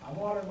lawn. I'm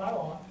watering my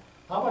lawn.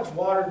 How much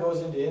water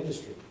goes into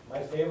industry? My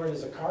favorite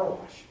is a car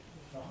wash.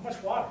 Now, how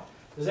much water?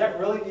 Does that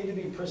really need to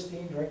be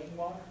pristine drinking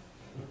water?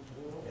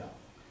 Yeah.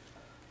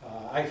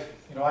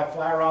 I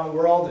fly around the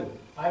world, and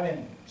I'm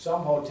in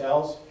some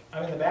hotels.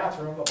 I'm in the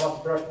bathroom about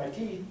to brush my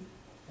teeth,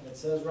 and it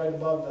says right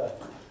above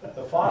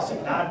the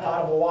faucet,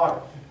 non-potable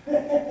water.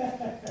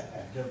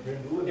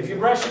 If you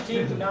brush your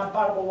teeth with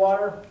non-potable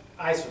water,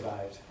 I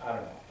survived. I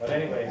don't know. But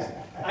anyways,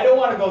 I don't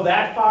want to go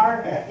that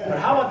far, but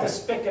how about the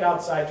spigot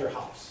outside your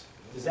house?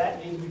 Does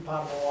that need to be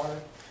potable water?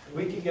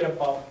 We could get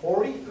about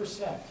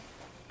 40%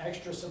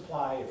 extra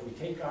supply if we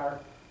take our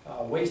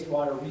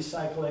wastewater,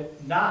 recycle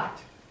it, not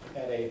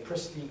at a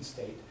pristine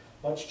state,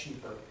 much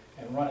cheaper,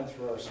 and run it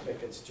through our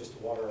spigots just to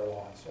water our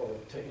lawns, or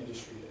to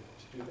industry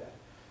to do that.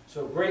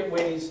 So great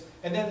ways,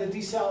 and then the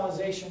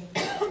desalinization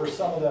for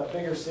some of the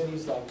bigger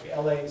cities like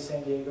LA,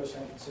 San Diego,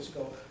 San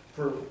Francisco,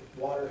 for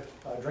water,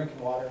 drinking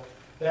water.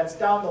 That's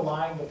down the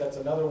line, but that's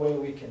another way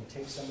we can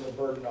take some of the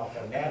burden off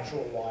our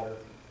natural water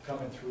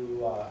coming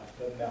through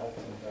the melt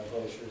and the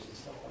glaciers and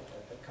stuff like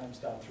that, that comes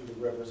down through the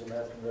rivers,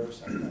 American River,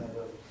 Sacramento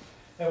River.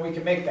 And we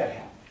can make that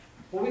happen.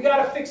 But we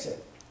gotta fix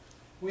it.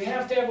 We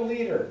have to have a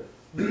leaders,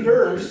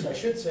 I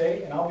should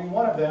say, and I'll be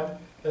one of them,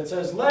 that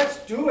says, let's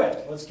do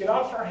it. Let's get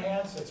off our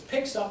hands, let's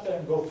pick something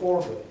and go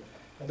forward with it.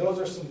 And those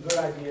are some good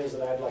ideas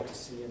that I'd like to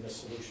see in the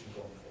solution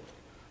going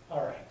forward.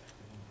 All right.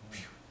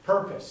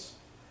 Purpose.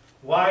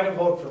 Why to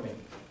vote for me?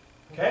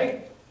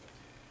 Okay?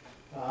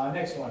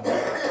 Next one.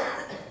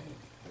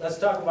 Let's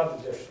talk about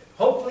the district.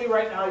 Hopefully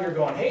right now you're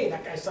going, hey,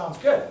 that guy sounds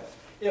good.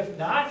 If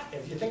not,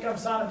 if you think I'm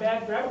sounding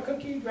bad, grab a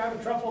cookie, grab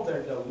a truffle.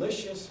 They're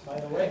delicious, by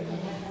the way.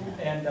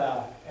 And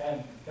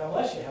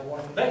unless you have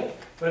one to bake.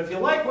 But if you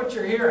like what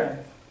you're hearing,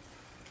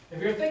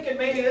 if you're thinking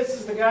maybe this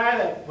is the guy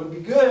that would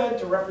be good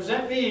to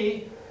represent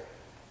me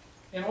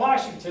in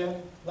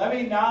Washington, let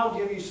me now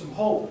give you some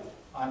hope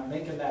on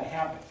making that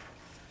happen.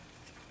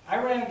 I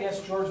ran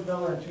against George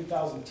Miller in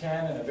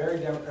 2010 in a very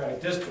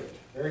Democratic district.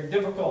 Very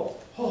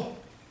difficult. Oh,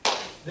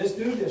 this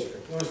new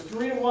district, it was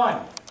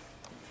 3-1.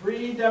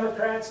 3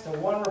 Democrats to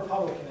 1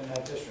 Republican in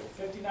that district,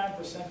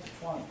 59% to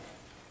 20.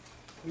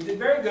 We did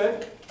very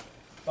good,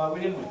 but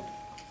we didn't win.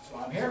 So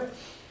I'm here,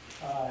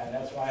 and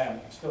that's why I'm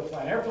still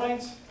flying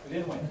airplanes. We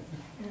didn't win.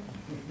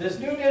 This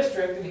new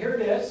district, and here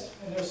it is,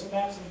 and there's some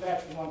maps in the back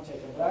if you want to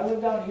take them. But I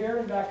live down here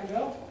in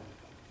Vacaville.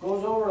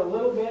 Goes over a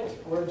little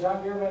bit where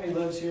John Gierman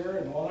lives here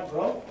in Walnut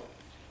Grove.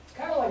 It's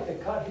kind of like they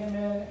cut him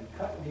in and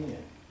cut me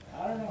in.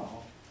 I don't know.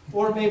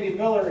 Or maybe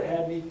Miller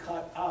had me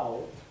cut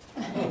out.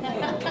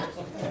 But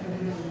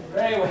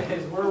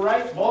anyways, we're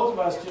right, both of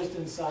us just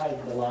inside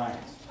the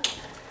lines.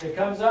 It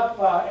comes up,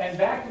 and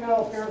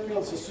Vacaville,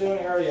 Fairfield, Sassoon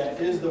area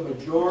is the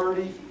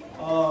majority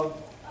of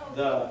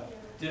the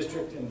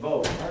district in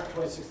vote.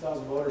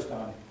 126,000 voters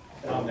down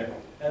there.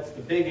 That's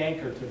the big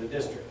anchor to the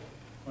district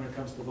when it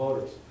comes to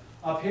voters.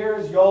 Up here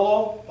is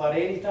Yolo, about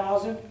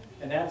 80,000,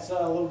 and that's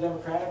a little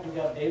Democratic. We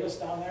got Davis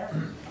down there.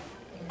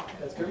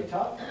 That's going to be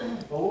tough,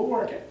 but we'll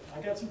work it.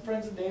 I got some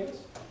friends in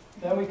Davis.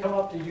 Then we come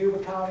up to Yuba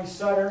County,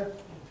 Sutter,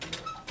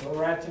 where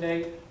we're at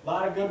today. A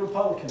lot of good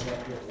Republicans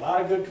up here. A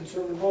lot of good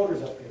conservative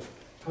voters up here.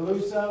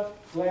 Calusa,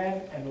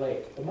 Glen, and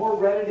Lake. The more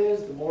red it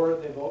is, the more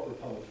they vote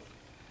Republican.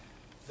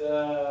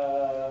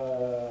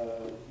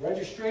 The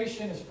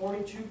registration is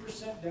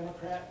 42%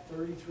 Democrat,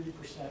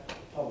 33%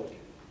 Republican.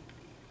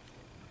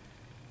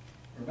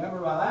 Remember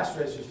my last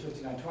race was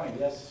 59-20,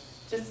 yes?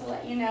 Just to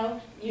let you know,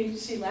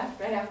 she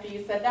left right after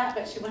you said that,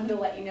 but she wanted to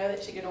let you know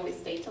that she could only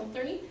stay till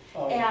 3.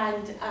 Oh.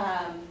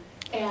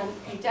 And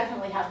you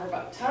definitely have her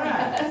vote. All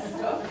right.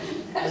 So,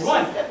 Good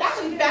one. she said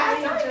that was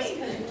bad timing.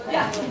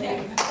 Yeah.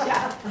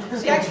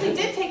 She actually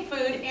did take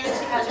food and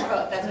she has your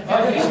vote. That's what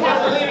Oh, she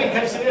wasn't leaving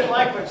because she didn't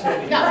like what she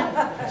did.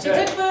 No, she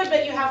took food,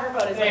 but you have her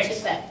vote, is what she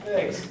said.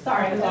 Thanks.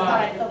 Sorry, I just thought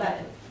I'd fill that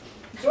in.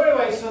 So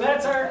anyway, so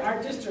that's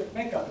our district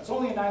makeup. It's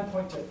only a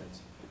 9-point difference.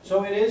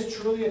 So it is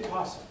truly a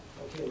toss-up.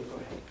 Okay, we'll go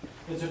ahead.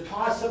 It's a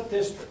toss-up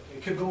district.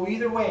 It could go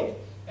either way,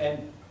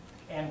 and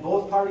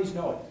both parties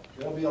know it.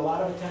 There'll be a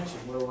lot of attention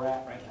where we're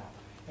at right now.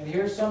 And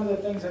here's some of the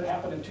things that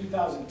happened in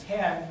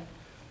 2010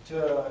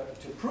 to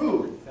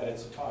prove that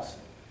it's a toss-up.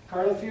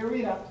 Carla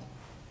Fiorina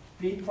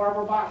beat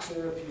Barbara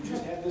Boxer, if you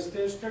just had this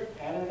district,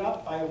 added it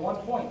up by 1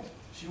 point.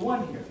 She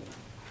won here.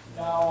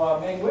 Now,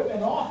 Meg Whitman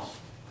lost.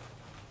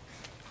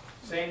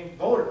 Same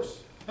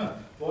voters.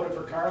 Voted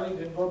for Carly,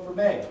 didn't vote for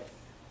Meg.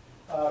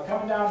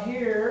 Coming down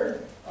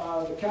here,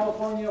 the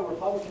California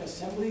Republican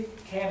Assembly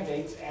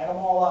candidates add them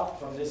all up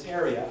from this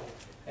area,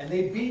 and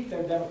they beat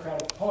their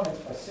Democratic opponents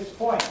by 6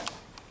 points.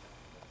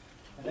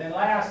 And then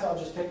last, I'll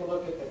just take a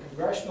look at the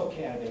congressional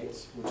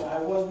candidates, which I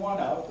was one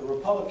of, the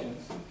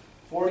Republicans,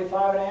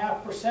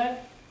 45.5%.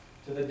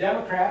 To the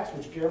Democrats,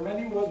 which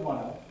Garamendi was one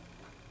of,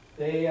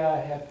 they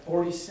had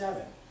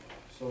 47.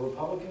 So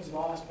Republicans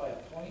lost by 1.5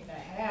 points.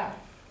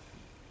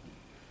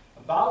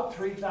 About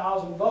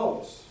 3,000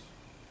 votes.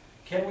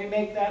 Can we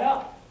make that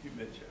up? You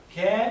betcha.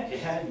 Can?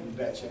 Yeah, you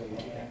betcha we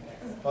can.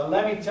 But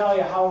let me tell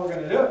you how we're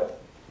going to do it.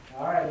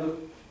 All right, Luke.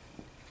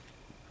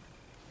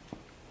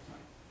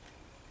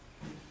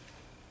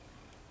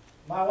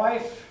 My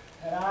wife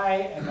and I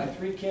and my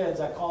 3 kids,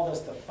 I called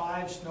us the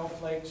 5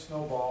 snowflake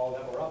snowball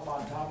that were up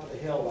on top of the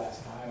hill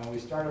last time, and we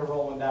started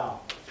rolling down.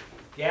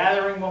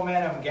 Gathering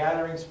momentum,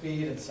 gathering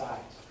speed and size.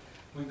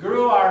 We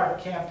grew our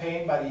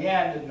campaign by the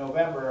end of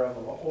November of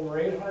over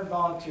 800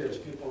 volunteers.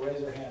 People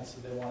raised their hands,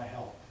 said they want to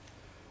help.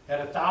 Had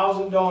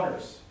 1,000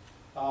 donors.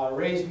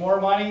 Raised more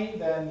money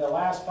than the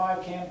last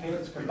 5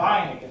 campaigns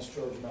combined against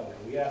George Miller.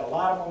 We had a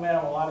lot of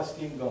momentum, a lot of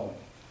steam going.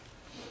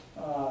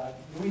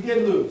 We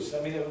did lose. I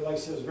mean, like I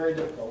said, it was very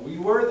difficult. We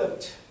were the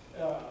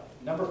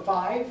number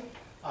 5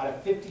 out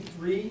of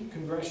 53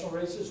 congressional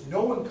races.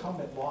 No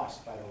incumbent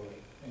lost, by the way,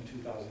 in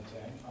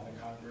 2010 on the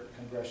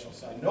congressional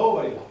side.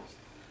 Nobody lost.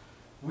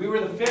 We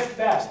were the 5th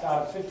best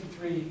out of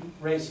 53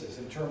 races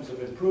in terms of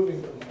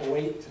improving from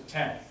 08 to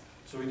 10.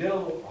 So we did a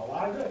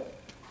lot of good.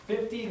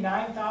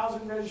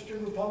 59,000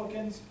 registered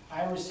Republicans.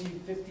 I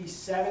received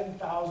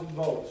 57,000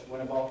 votes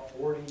when about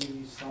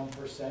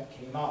 40-some%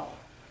 came out.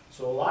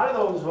 So a lot of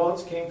those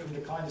votes came from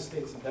declining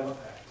states and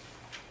Democrats.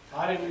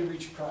 How did we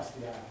reach across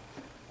the aisle?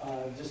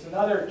 Just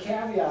another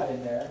caveat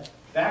in there.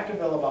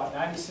 Vacaville, about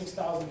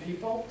 96,000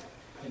 people.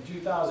 In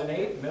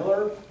 2008,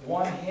 Miller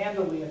won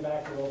handily in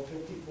Vacaville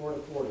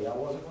 54-40. I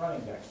wasn't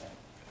running back then.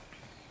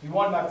 He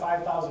won by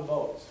 5,000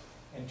 votes.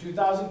 In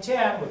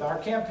 2010, with our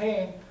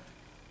campaign,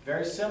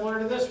 very similar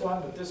to this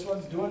one, but this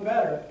one's doing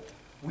better,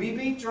 we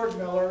beat George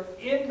Miller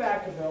in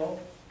Vacaville.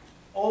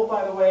 Oh,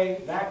 by the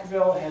way,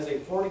 Vacaville has a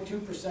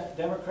 42%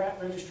 Democrat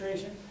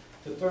registration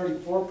to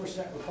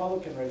 34%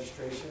 Republican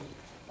registration,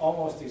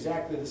 almost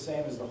exactly the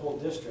same as the whole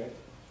district.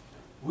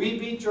 We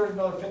beat George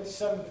Miller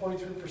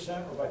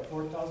 57-43%, or by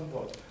 4,000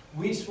 votes.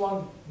 We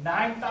swung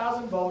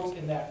 9,000 votes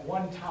in that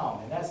one town,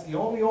 and that's the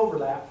only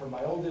overlap from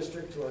my old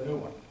district to our new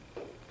one.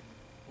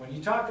 When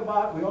you talk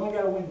about we only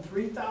got to win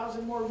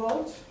 3,000 more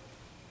votes,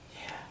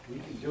 yeah, we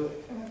can do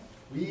it.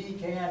 We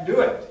can do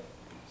it.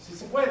 Si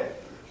se puede.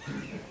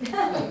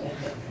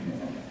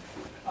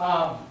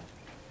 I'll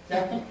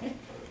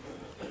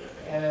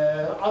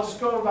just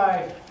go over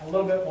a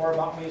little bit more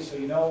about me so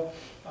you know.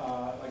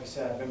 Like I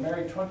said, I've been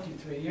married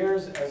 23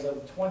 years as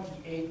of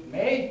 28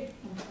 May.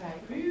 Okay.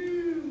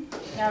 Whew.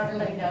 Now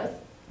everybody knows.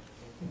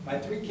 My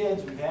 3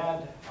 kids, we've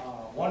had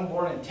 1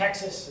 born in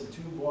Texas and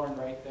 2 born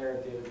right there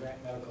at David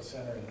Grant Medical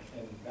Center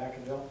in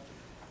Vacaville.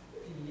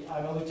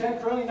 I'm a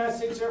Lieutenant Colonel in the United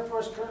States Air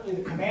Force, currently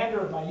the commander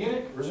of my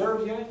unit,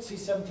 reserve unit,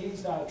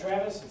 C-17s down at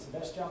Travis. It's the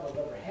best job I've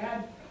ever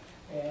had.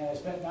 And I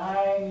spent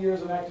 9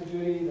 years of active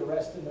duty, the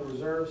rest in the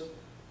reserves,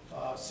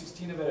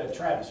 16 of it at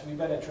Travis. We've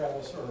been at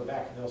Travis or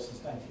Vacaville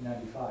since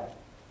 1995.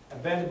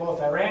 I've been to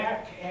both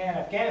Iraq and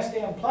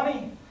Afghanistan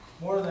plenty,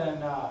 more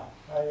than I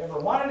ever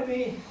wanted to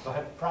be, but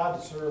I'm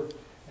proud to serve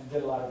and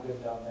did a lot of good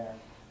down there.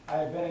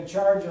 I've been in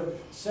charge of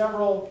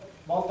several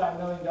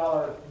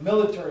multi-million-dollar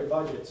military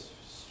budgets,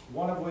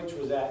 one of which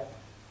was at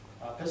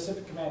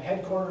Pacific Command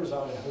headquarters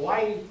out in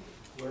Hawaii,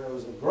 where it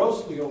was a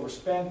grossly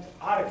overspent,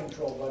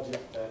 out-of-control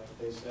budget that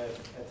they said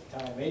at the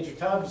time, Major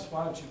Tubbs,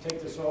 why don't you take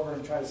this over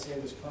and try to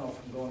save this colonel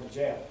from going to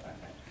jail?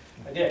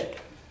 I did.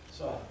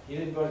 So he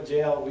didn't go to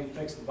jail, we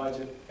fixed the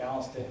budget,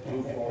 balanced it,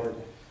 moved forward,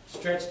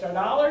 stretched our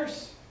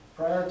dollars,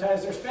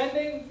 prioritized their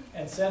spending,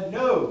 and said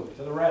no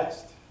to the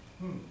rest.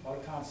 What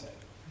a concept.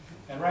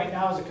 And right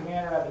now, as a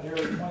commander, I have a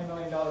nearly $20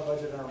 million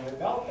budget on my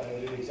belt, but I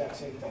do the exact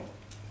same thing.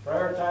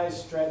 Prioritize,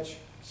 stretch,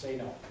 say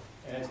no.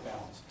 And it's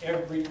balanced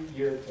every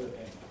year to the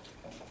penny.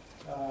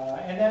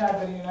 And then I've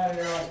been a United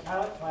Airlines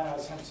pilot, flying out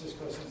of San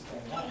Francisco since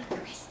then.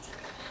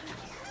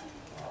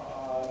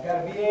 I've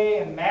got a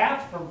BA in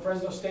math from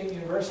Fresno State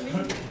University,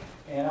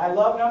 and I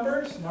love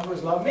numbers.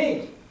 Numbers love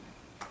me.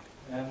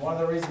 And one of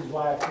the reasons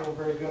why I feel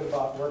very good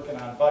about working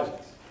on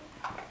budgets.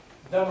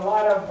 Done a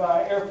lot of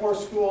Air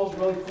Force schools,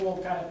 really cool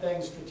kind of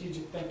things,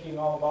 strategic thinking,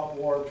 all about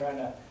war, trying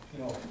to,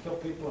 kill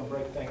people and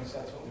break things.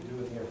 That's what we do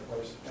in the Air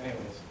Force,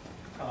 anyways.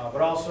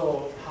 But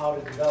also how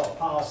to develop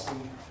policy,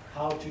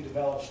 how to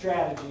develop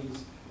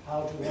strategies,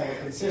 how to have a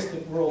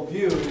consistent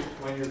worldview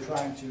when you're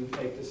trying to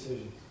make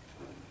decisions.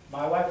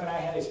 My wife and I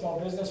had a small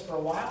business for a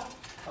while,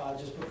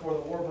 just before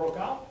the war broke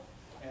out,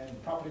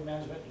 and property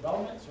management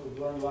development, so we've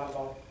learned a lot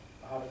about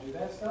how to do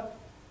that stuff.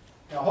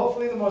 Now,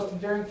 hopefully the most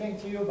endearing thing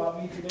to you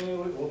about me today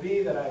will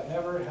be that I've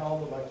never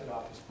held elected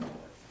office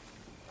before.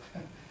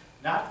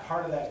 Not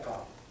part of that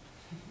problem,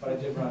 but I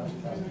did run in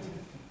 2010.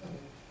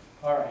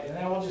 All right, and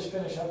then we'll just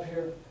finish up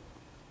here,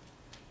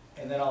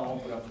 and then I'll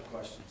open up for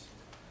questions.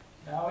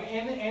 Now,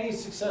 in any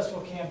successful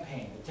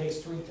campaign, it takes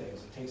 3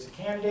 things. It takes a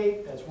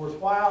candidate that's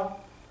worthwhile,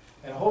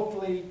 And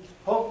hopefully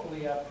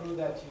I prove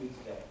that to you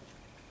today.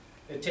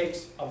 It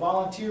takes a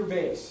volunteer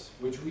base,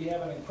 which we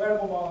have an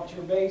incredible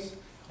volunteer base,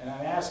 and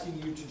I'm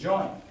asking you to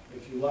join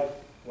if you like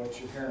what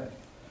you're hearing.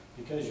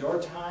 Because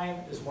your time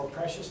is more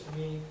precious to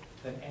me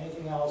than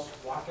anything else,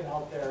 walking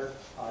out there,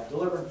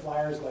 delivering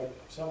flyers like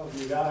some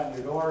of you got on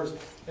your doors,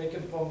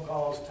 making phone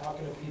calls,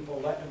 talking to people,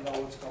 letting them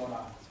know what's going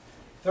on.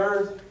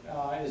 Third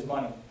is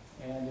money.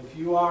 And if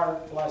you are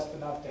blessed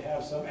enough to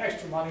have some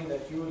extra money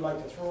that you would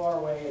like to throw our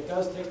way, it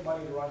does take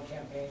money to run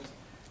campaigns.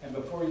 And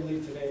before you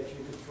leave today, if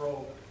you could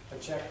throw a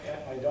check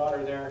at my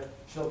daughter there,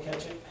 she'll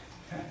catch it.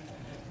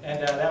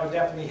 And that would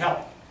definitely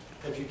help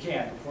if you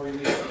can before you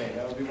leave today.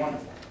 That would be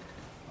wonderful.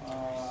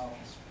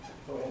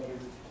 Go ahead.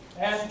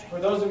 And for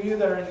those of you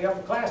that are in the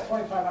upper class,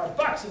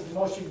 $2,500 is the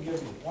most you can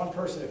give me. One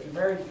person. If you're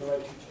married, you can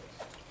write 2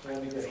 checks.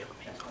 That'd be great.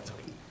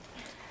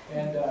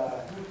 And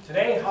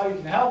today, how you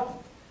can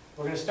help,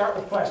 we're going to start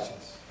with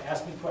questions.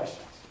 Ask me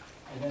questions.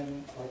 And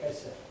then, like I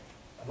said,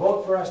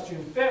 vote for us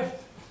June 5th.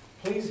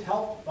 Please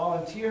help,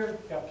 volunteer.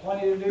 Got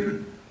plenty to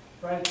do.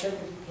 Write a check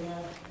if you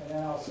can. And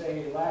then I'll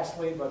say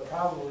lastly, but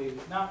probably,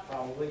 not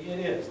probably, it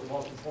is the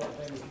most important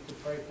thing. If you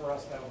could pray for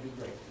us, that would be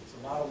great. It's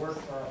a lot of work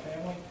for our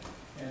family.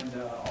 And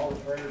all the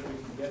prayers we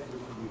can get, we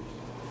can use.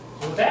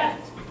 So with that,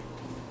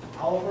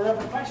 I'll over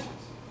other questions.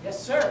 Yes,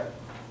 sir.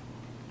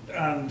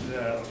 And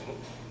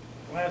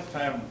last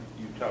time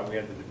you talked, we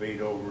had the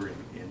debate over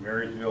in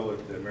Marysville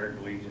at the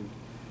American Legion,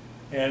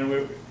 and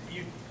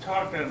you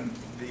talked on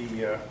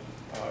the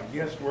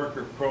guest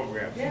worker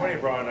program. Yeah. Somebody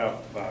brought it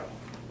up about,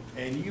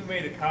 and you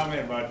made a comment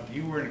about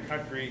you were in a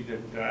country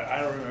that I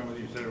don't remember whether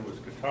you said it was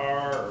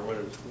Qatar or whether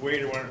it was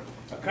Kuwait or one,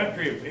 a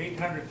country of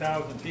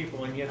 800,000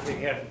 people, and yet they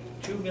had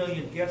 2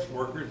 million guest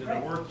workers, and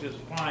it worked just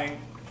fine.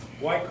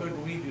 Why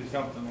couldn't we do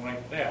something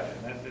like that?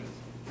 And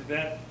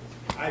that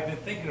I've been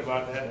thinking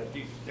about that after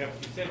you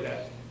said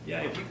that.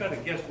 Yeah, if you got a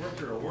guest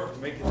worker to work,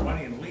 make his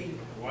money and leave,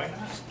 why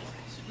not?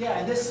 Yeah,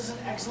 and this is an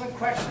excellent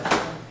question.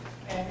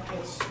 And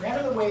it's one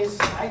of the ways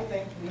I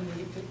think we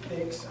need to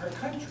fix our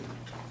country.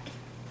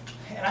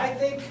 And I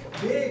think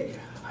big.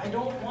 I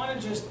don't want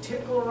to just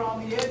tickle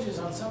around the edges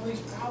on some of these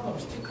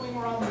problems. Tickling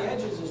around the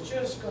edges is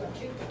just going to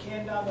kick the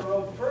can down the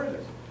road further.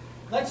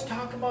 Let's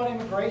talk about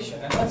immigration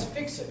and let's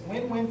fix it.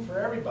 Win-win for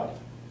everybody.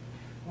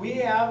 We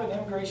have an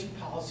immigration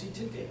policy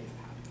today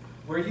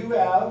where you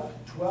have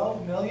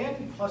 12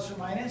 million, plus or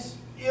minus,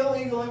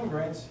 illegal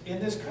immigrants in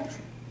this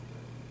country.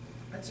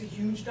 That's a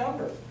huge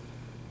number.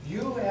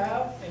 You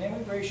have an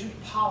immigration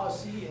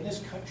policy in this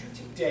country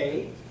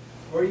today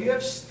where you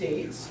have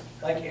states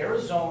like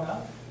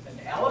Arizona and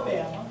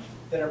Alabama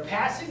that are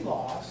passing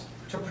laws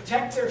to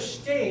protect their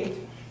state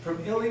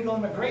from illegal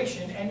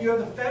immigration, and you have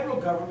the federal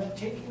government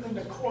taking them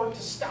to court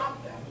to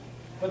stop them.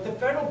 But the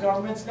federal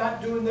government's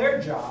not doing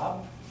their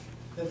job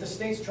that the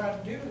state's trying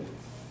to do.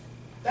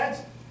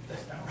 That's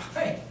not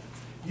right.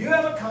 You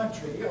have a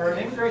country, or an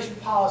immigration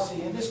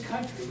policy in this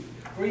country,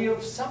 where you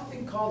have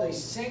something called a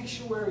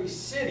sanctuary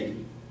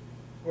city,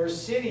 where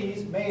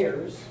cities,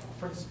 mayors,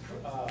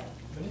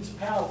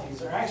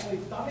 municipalities are actually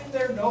thumbing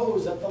their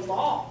nose at the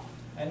law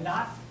and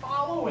not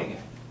following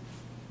it.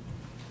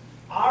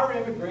 Our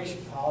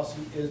immigration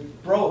policy is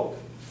broke,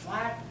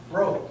 flat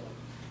broke.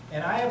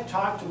 And I have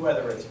talked to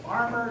whether it's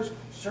farmers,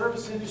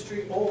 service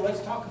industry,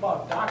 let's talk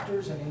about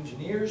doctors and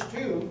engineers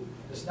too.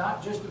 It's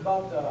not just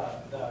about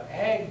the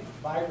ag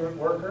migrant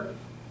worker.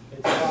 It's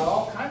about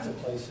all kinds of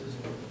places.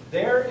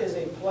 There is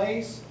a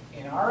place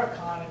in our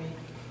economy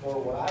for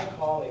what I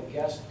call a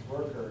guest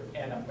worker,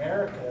 and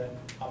America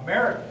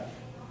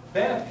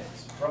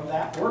benefits from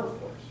that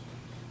workforce.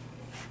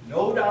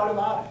 No doubt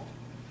about it.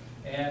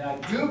 And I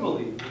do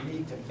believe we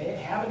need to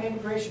have an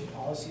immigration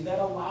policy that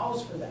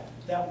allows for that,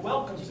 that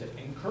welcomes it,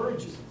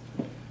 encourages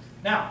it.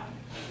 Now,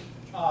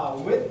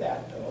 with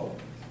that though,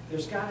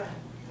 there's got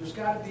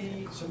to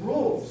be some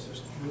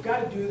rules. We've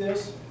got to do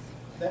this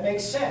that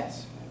makes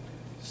sense.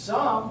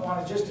 Some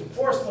want to just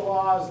enforce the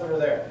laws that are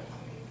there,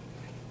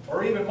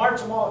 or even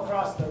march them all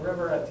across the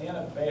river at the end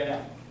of the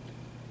bayonet.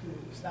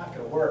 It's not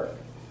going to work.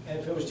 And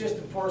if it was just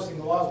enforcing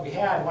the laws we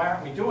had, why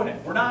aren't we doing it?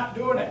 We're not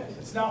doing it.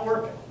 It's not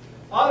working.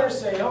 Others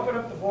say, open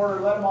up the border,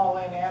 let them all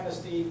in,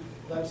 amnesty,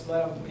 let's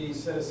let them be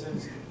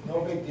citizens,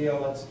 no big deal,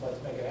 let's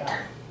make it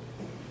happen.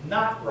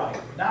 Not right,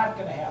 not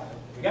going to happen.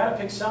 We got to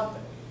pick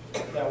something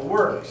that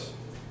works.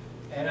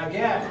 And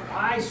again,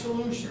 my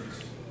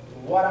solutions,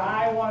 what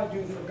I want to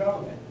do for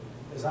government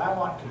is I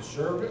want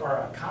conservative,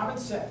 or common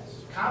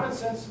sense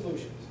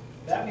solutions.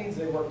 That means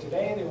they work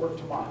today, they work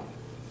tomorrow.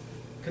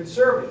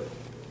 Conservative,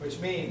 which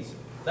means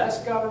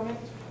less government,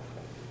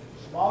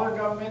 smaller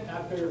government,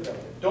 not bigger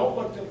government. Don't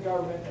look to the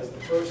government as the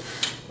first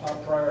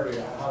priority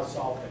on how to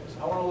solve things.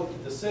 I want to look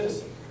at the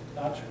citizen,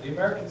 the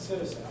American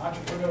citizen,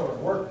 entrepreneur,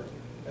 and worker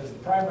as the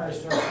primary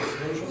source of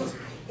solutions,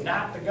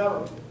 not the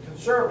government.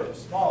 Conservative,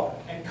 smaller,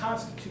 and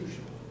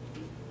constitutional.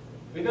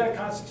 We've had a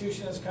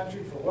constitution in this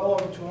country for well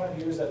over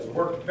 200 years that has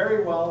worked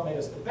very well, made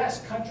us the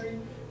best country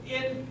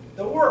in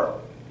the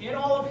world, in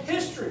all of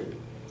history.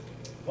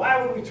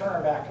 Why would we turn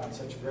our back on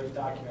such a great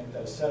document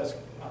that has set us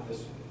on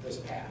this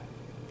path?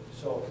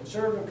 So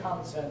conservative,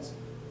 common sense,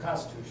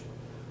 constitutional.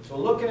 So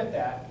looking at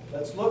that,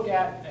 let's look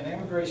at an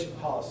immigration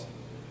policy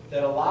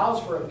that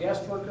allows for a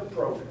guest worker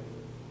program.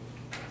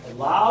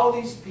 Allow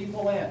these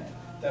people in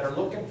that are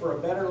looking for a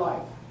better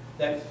life,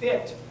 that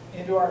fit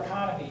into our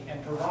economy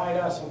and provide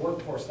us a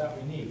workforce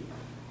that we need.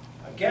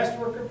 A guest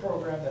worker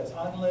program that's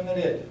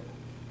unlimited.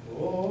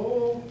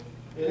 Oh,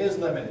 it is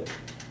limited.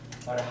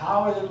 But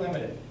how is it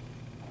limited?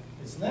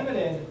 It's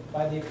limited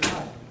by the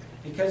economy.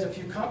 Because if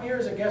you come here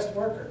as a guest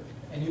worker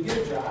and you get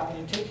a job and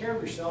you take care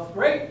of yourself,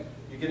 great.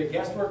 You get a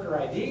guest worker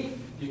ID,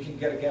 you can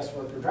get a guest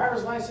worker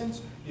driver's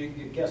license, you can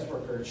get guest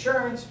worker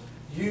insurance,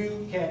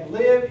 you can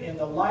live in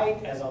the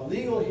light as a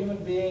legal human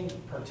being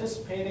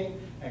participating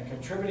and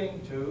contributing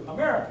to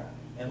America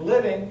and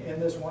living in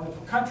this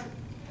wonderful country.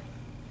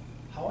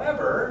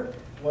 However,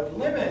 what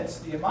limits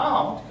the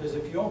amount, because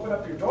if you open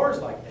up your doors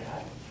like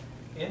that,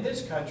 in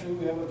this country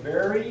we have a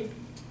very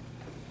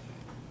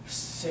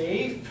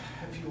safe,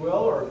 if you will,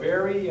 or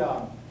very,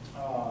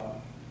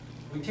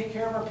 we take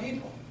care of our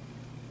people.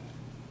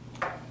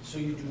 So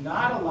you do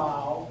not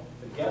allow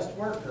the guest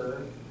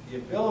worker the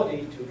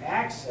ability to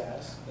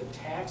access the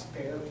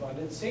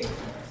taxpayer-funded safety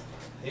net.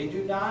 They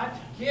do not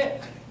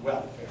get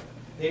welfare.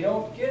 They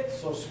don't get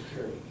Social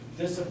Security,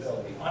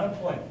 disability,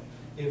 unemployment.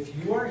 If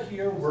you are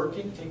here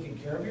working, taking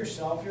care of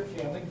yourself, your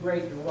family,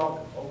 great, you're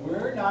welcome. But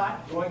we're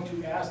not going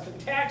to ask the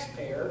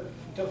taxpayer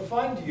to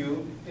fund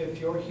you if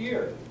you're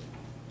here.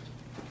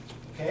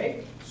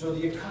 Okay? So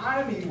the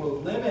economy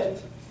will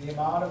limit the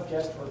amount of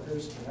guest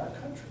workers in our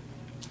country.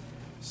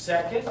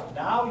 Second,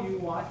 now you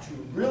want to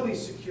really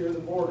secure the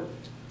border.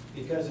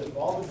 Because if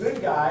all the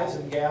good guys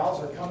and gals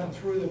are coming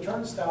through the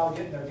turnstile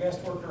getting their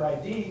guest worker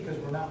ID because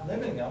we're not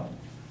limiting them,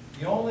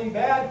 the only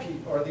bad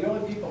people, or the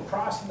only people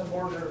crossing the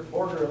border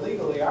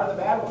illegally are the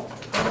bad ones,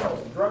 the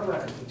criminals, the drug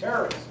runners, the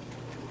terrorists.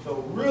 So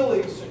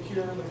really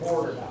secure the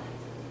border now.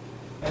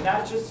 And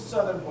not just the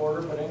southern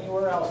border, but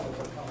anywhere else that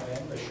they're coming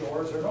in, the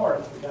shores or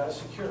north, we've got to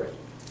secure it.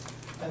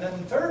 And then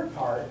the third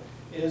part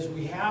is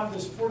we have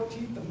this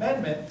 14th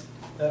Amendment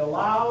that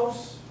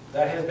allows,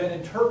 that has been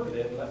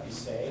interpreted, let me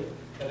say,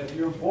 that if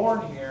you're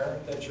born here,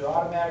 that you're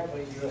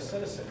automatically a U.S.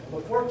 citizen.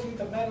 Well, the 14th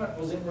Amendment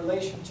was in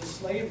relation to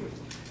slavery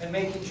and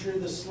making sure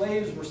the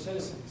slaves were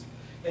citizens.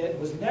 It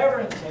was never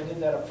intended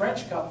that a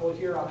French couple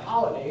here on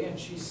holiday and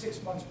she's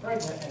 6 months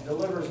pregnant and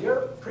delivers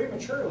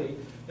prematurely,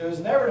 it was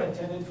never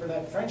intended for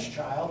that French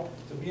child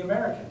to be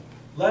American,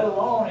 let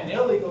alone an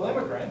illegal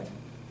immigrant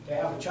to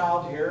have a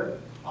child here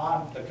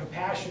on the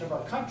compassion of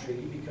our country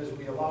because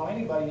we allow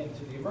anybody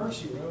into the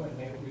emergency room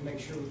and we make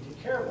sure we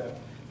take care of them.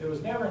 It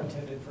was never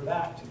intended for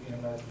that to be an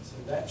American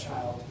citizen, that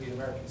child to be an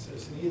American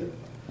citizen either.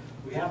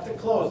 We have to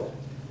close it.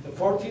 The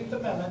 14th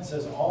Amendment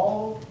says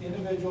all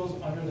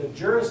individuals under the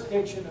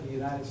jurisdiction of the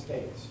United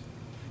States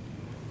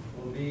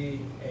will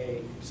be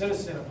a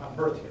citizen upon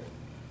birth here.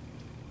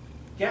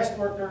 Guest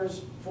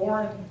workers,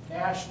 foreign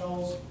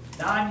nationals,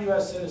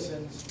 non-U.S.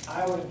 citizens,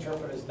 I would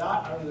interpret as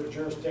not under their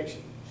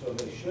jurisdiction. So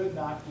they should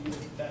not be,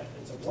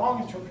 it's a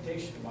wrong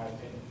interpretation in my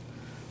opinion.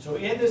 So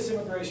in this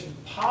immigration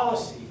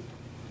policy,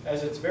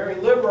 as it's very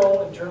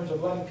liberal in terms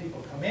of letting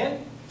people come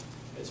in,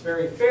 it's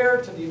very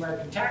fair to the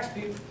American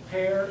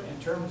taxpayer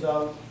in terms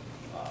of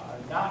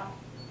not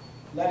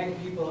letting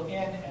people in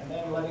and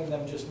then letting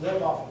them just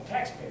live off of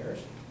taxpayers,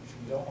 which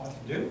we don't want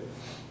to do.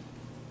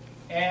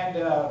 And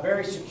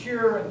very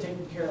secure in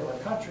taking care of our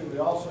country. We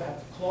also have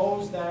to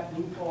close that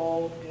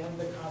loophole in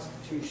the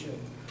Constitution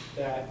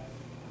that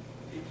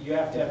you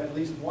have to have at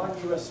least one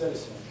U.S.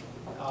 citizen,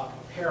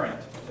 parent,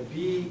 to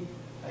be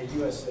a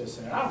U.S.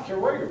 citizen. And I don't care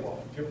where you're born.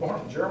 If you're born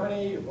in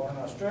Germany, you're born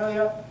in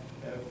Australia,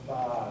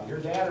 if your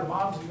dad or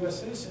mom's a U.S.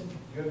 citizen,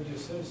 you have a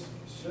U.S.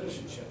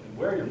 citizenship. And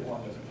where you're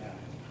born doesn't matter.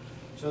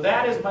 So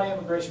that is my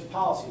immigration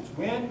policy. It's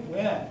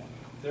win-win.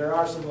 There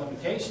are some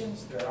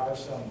limitations. There are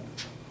some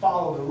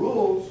follow the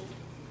rules.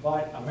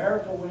 But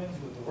America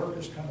wins with the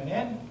workers coming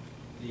in.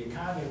 The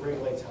economy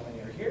regulates how many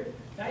are here.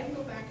 Now you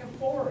go back and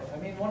forth. I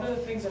mean, one of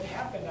the things that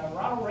happened,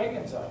 Ronald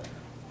Reagan's a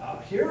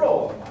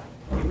hero of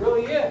mine. He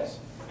really is.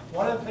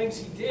 One of the things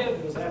he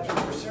did was after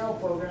the Congressional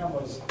program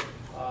was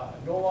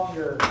no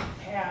longer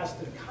passed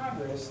in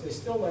Congress, they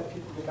still let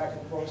people go back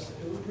and forth.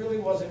 It really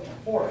wasn't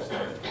enforced.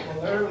 In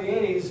the early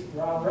 80s,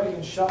 Ronald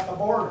Reagan shut the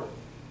border.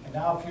 And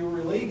now if you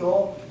were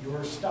illegal, you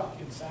were stuck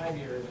inside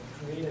here. And it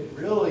created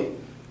really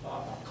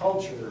a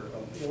culture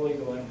of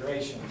illegal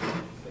immigration.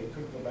 They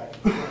couldn't go back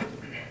and forth.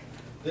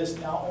 This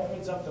now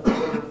opens up the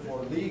border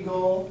for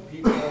legal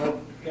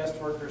people, guest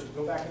workers to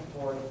go back and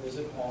forth,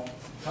 visit home,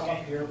 come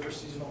up here for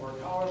seasonal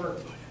work, however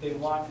they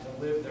want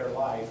to live their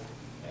life,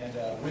 and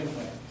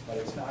win-win. But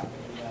it's not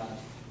going to be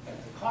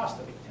at the cost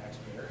of the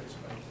taxpayer. It's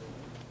going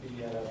to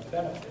be at a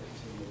benefit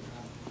to the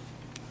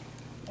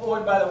economy. Oh,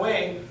 and by the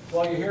way,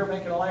 while you're here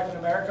making a life in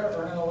America,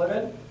 earning a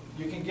living,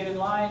 you can get in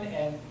line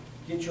and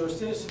get your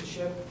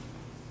citizenship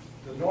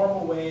the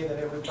normal way that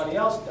everybody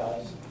else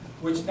does,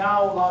 which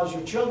now allows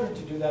your children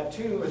to do that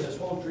too. And this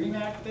whole DREAM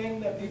Act thing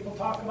that people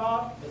talk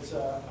about, it's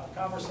a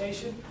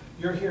conversation.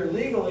 You're here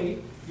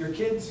legally, your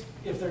kids,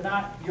 if they're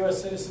not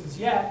US citizens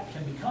yet,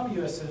 can become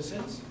US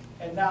citizens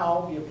and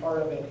now be a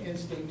part of an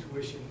in-state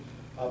tuition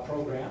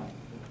program.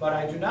 But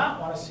I do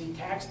not want to see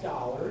tax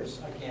dollars,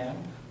 again,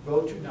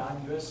 go to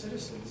non-US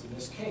citizens in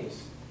this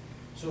case.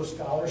 So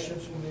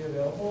scholarships will be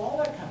available, all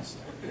that kind of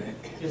stuff.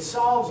 It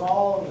solves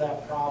all of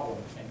that problem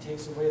and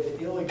takes away the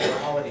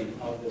illegality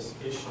of this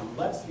issue,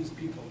 lets these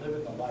people live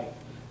in the light.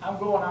 I'm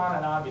going on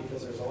and on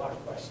because there's a lot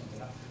of questions.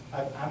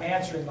 And I'm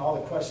answering all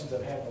the questions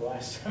I've had the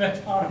last time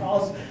in town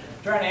halls,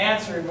 trying to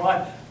answer in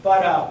one.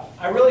 But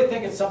I really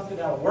think it's something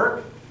that'll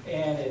work,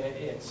 and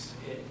it's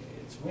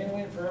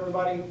win-win for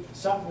everybody,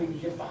 something we can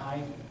get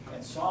behind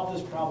and solve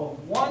this problem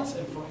once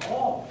and for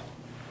all,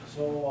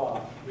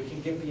 so we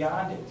can get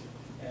beyond it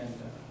and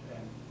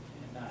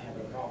not have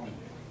a problem.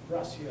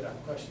 Russ, you had a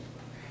question?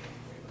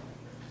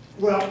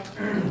 Well,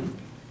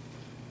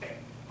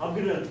 I'm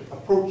gonna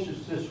approach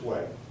this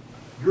way.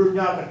 You're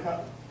not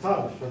a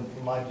congressman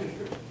from my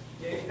district,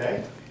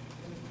 okay?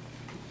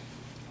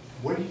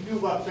 What do you do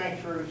about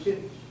sanctuary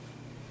cities?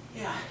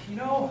 Yeah, you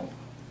know,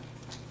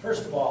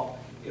 first of all,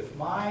 if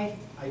my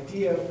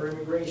idea for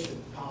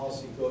immigration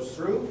policy goes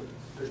through,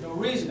 there's no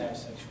reason to have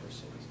sanctuary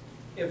cities.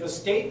 If a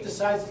state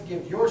decides to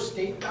give your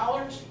state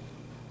dollars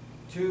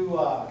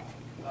to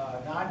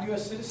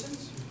non-US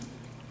citizens,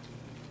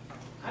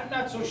 I'm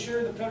not so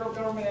sure the federal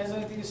government has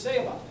anything to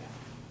say about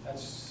that.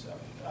 That's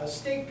a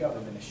state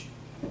government issue,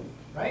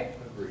 right?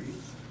 Agreed.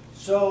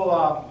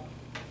 So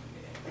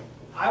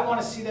I want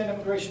to see that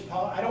immigration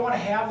policy. I don't want to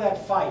have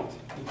that fight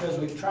because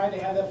we've tried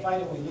to have that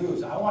fight and we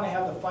lose. I want to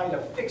have the fight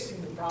of fixing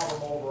the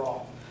problem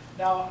overall.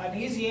 Now, an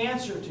easy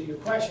answer to your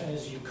question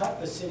is you cut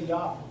the city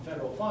off from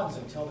federal funds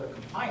until they're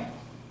compliant,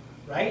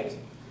 right?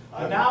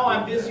 But now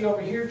I'm busy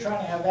over here trying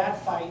to have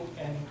that fight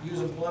and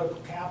using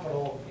political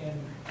capital in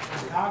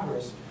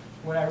Congress,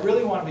 when I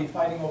really want to be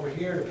fighting over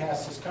here to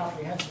pass this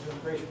comprehensive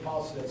immigration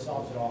policy that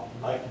solves it all.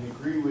 I can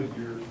agree with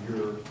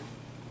your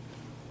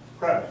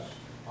premise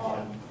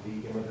on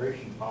the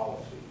immigration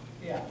policy.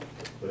 Yeah.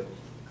 But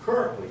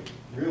currently,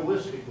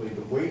 realistically,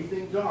 the way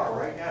things are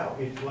right now,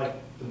 it's like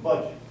the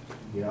budget,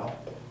 you know?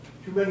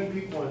 Too many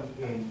people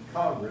in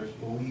Congress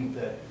believe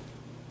that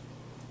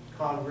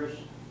Congress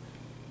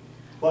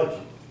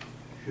budget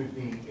should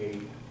be a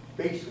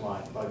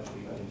baseline budget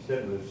instead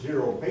of a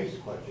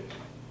zero-based budget.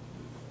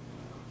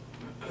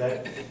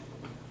 That's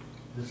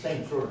the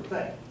same sort of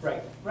thing.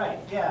 Right,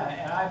 yeah,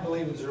 and I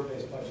believe in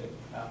zero-based budget,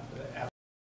 absolutely.